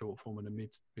 very short form, and a mid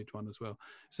one as well.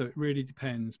 So it really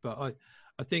depends. But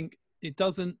I think it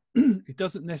doesn't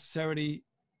necessarily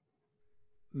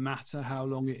matter how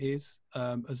long it is,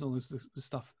 as long as the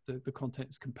stuff, the content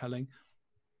is compelling,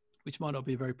 which might not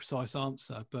be a very precise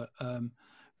answer. But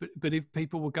if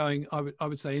people were going, I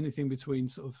would say anything between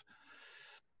sort of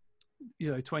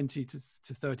 20 to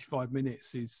 35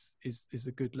 minutes is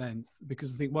a good length,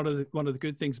 because I think one of the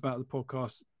good things about the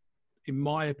podcast, in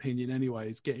my opinion anyway,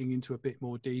 is getting into a bit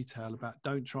more detail about,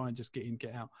 don't try and just get in,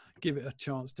 get out, give it a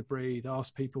chance to breathe,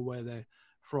 ask people where they're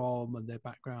from and their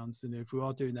backgrounds. And if we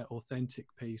are doing that authentic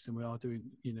piece, and we are doing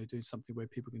something where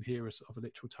people can hear a sort of a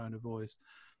literal tone of voice,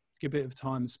 give a bit of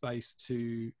time and space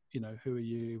to, who are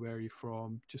you, where are you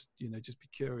from, just be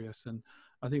curious. And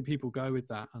I think people go with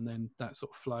that, and then that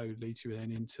sort of flow leads you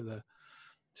then into the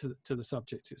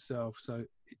subject itself. So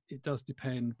it does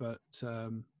depend, but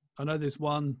I know there's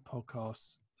one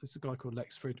podcast, there's a guy called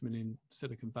Lex Fridman in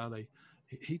Silicon Valley.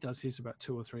 He does his about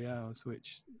 2 or 3 hours,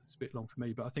 which is a bit long for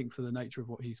me, but I think for the nature of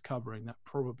what he's covering, that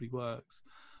probably works.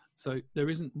 So there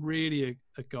isn't really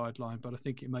a guideline, but I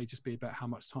think it may just be about how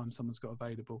much time someone's got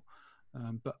available.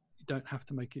 But you don't have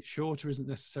to make it shorter, isn't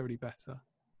necessarily better.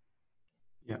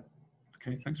 Yeah.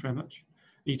 Okay, thanks very much.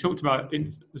 You talked about,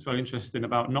 as well, interesting,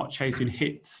 about not chasing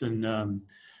hits and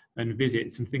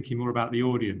visits, and thinking more about the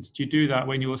audience. Do you do that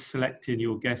when you're selecting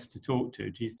your guests to talk to?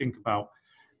 Do you think about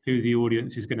who the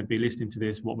audience is going to be listening to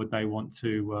this? What would they want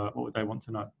to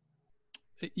know?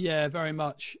 Yeah, very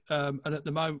much. And at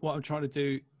the moment, what I'm trying to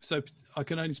do, so I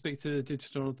can only speak to the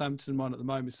Digital Northampton one at the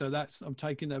moment. So I'm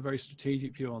taking a very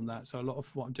strategic view on that. So a lot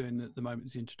of what I'm doing at the moment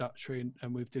is introductory,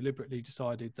 and we've deliberately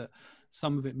decided that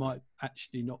some of it might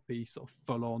actually not be sort of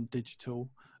full on digital.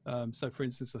 So for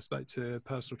instance, I spoke to a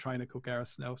personal trainer called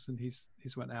Gareth Nelson. He's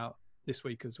went out this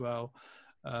week as well.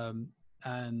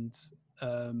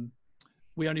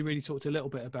 We only really talked a little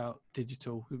bit about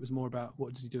digital. It was more about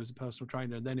what does he do as a personal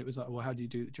trainer, and then it was like, well, how do you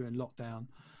do it during lockdown?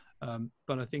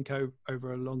 But I think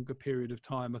over a longer period of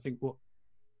time, I think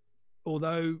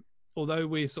although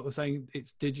we're sort of saying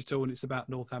it's digital and it's about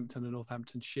Northampton and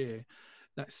Northamptonshire,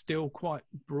 that's still quite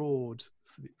broad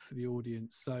for the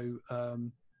audience. So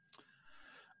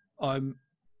I'm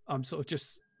sort of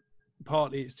just,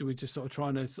 partly we're just sort of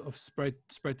trying to sort of spread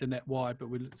the net wide, but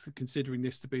we're considering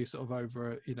this to be sort of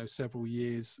over several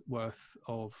years worth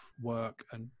of work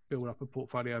and build up a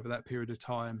portfolio over that period of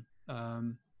time.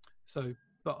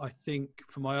 But I think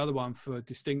for my other one, for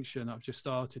distinction, I've just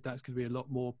started, that's going to be a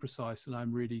lot more precise, and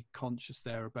I'm really conscious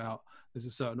there about there's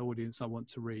a certain audience I want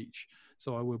to reach.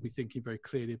 So I will be thinking very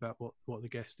clearly about what the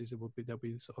guest is. There'll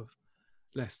be sort of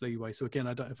less leeway. So again,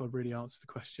 I don't know if I've really answered the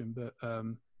question, but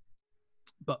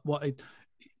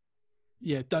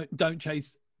don't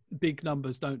chase big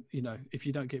numbers. Don't, if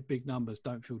you don't get big numbers,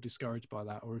 don't feel discouraged by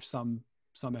that. Or if some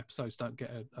episodes don't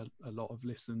get a lot of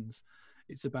listens,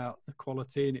 it's about the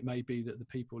quality, and it may be that the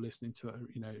people listening to it,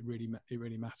 it really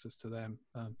matters to them.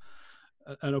 And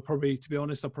I'll probably, to be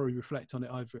honest, I'll probably reflect on it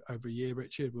over a year,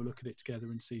 Richard. We'll look at it together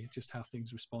and see just how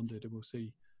things responded, and we'll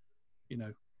see, you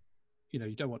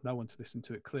don't want no one to listen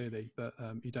to it, clearly, but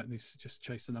you don't need to just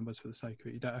chase the numbers for the sake of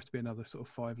it. You don't have to be another sort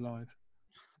of 5 Live.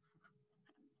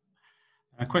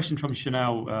 A question from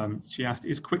Chanel. She asked,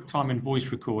 "Is QuickTime and Voice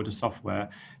Recorder software,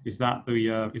 is that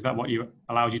what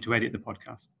allowed you to edit the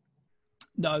podcast?"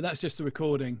 No, that's just the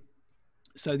recording.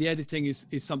 So the editing is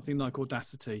something like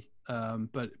Audacity,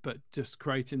 but just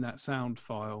creating that sound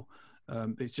file.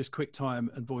 It's just QuickTime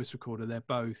and Voice Recorder. They're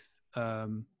both. They're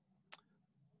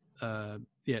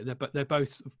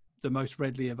both the most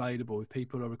readily available if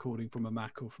people are recording from a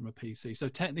Mac or from a PC. So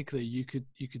technically, you could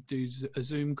do a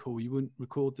Zoom call. You wouldn't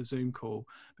record the Zoom call,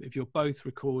 but if you're both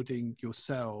recording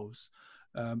yourselves,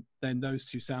 then those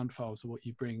 2 sound files are what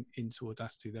you bring into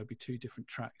Audacity. There'll be 2 different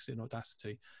tracks in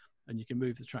Audacity, and you can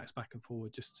move the tracks back and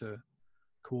forward just to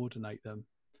coordinate them.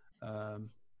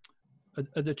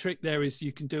 The trick there is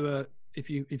you can do if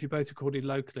you're both recording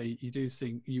locally, you do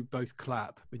sing, you both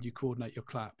clap, but you coordinate your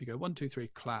clap. You go 1, 2, 3,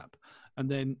 clap, and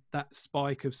then that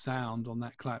spike of sound on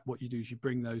that clap, what you do is you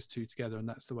bring those two together, and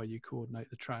that's the way you coordinate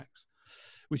the tracks.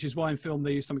 Which is why in film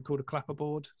they use something called a clapper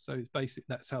board. So it's basically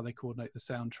that's how they coordinate the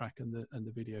soundtrack and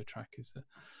the video track.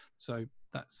 So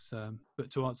that's. But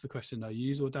to answer the question, no, you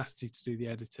use Audacity to do the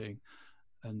editing,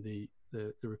 and the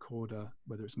recorder,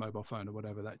 whether it's mobile phone or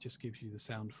whatever, that just gives you the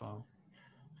sound file.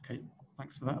 Okay,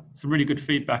 thanks for that. Some really good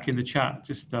feedback in the chat.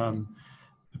 Just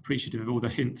appreciative of all the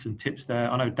hints and tips there.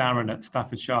 I know Darren at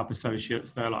Stafford Sharp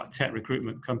Associates, they're like a tech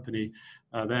recruitment company.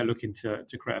 They're looking to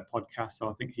create a podcast. So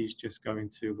I think he's just going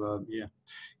to,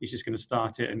 he's just going to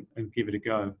start it and give it a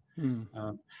go.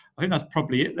 I think that's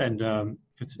probably it then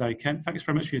for today, Ken. Thanks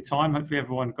very much for your time. Hopefully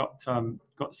everyone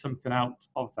got something out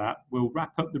of that. We'll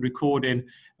wrap up the recording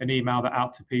and email that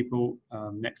out to people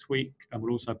next week. And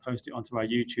we'll also post it onto our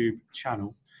YouTube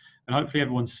channel. And hopefully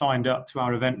everyone's signed up to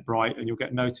our Eventbrite, and you'll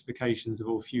get notifications of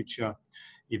all future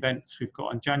events. We've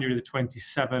got on January the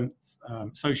 27th,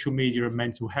 social media and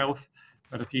mental health.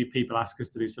 Had a few people ask us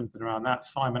to do something around that.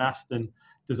 Simon Aston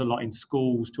does a lot in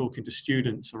schools, talking to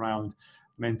students around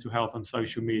mental health on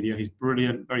social media. He's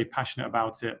brilliant, very passionate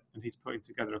about it, and he's putting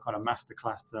together a kind of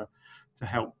masterclass to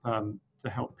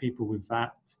help people with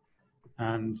that.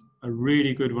 And a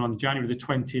really good one on January the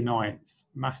 29th.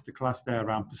 Masterclass there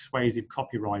around persuasive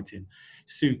copywriting.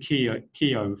 Sue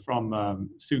Keogh from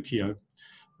Sukio,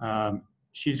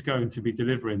 she's going to be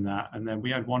delivering that. And then we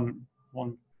had one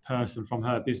person from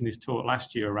her business talk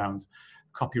last year around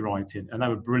copywriting, and they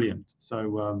were brilliant.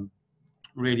 So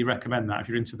really recommend that if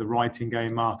you're into the writing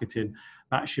game, marketing.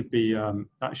 That should be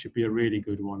a really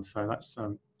good one. So that's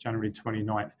January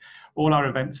 29th. All our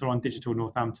events are on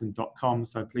digitalnorthampton.com,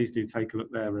 so please do take a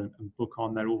look there and book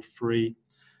on. They're all free.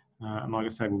 And like I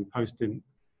said, we'll be posting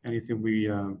anything we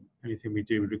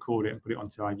do, we record it and put it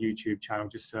onto our YouTube channel.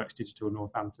 Just search Digital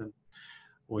Northampton,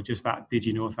 or just at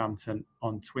Digi Northampton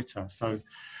on Twitter. So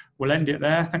we'll end it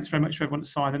there. Thanks very much for everyone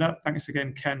signing up. Thanks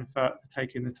again, Ken, for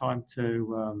taking the time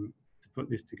to put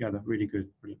this together. Really good.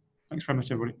 Brilliant. Thanks very much,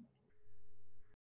 everybody.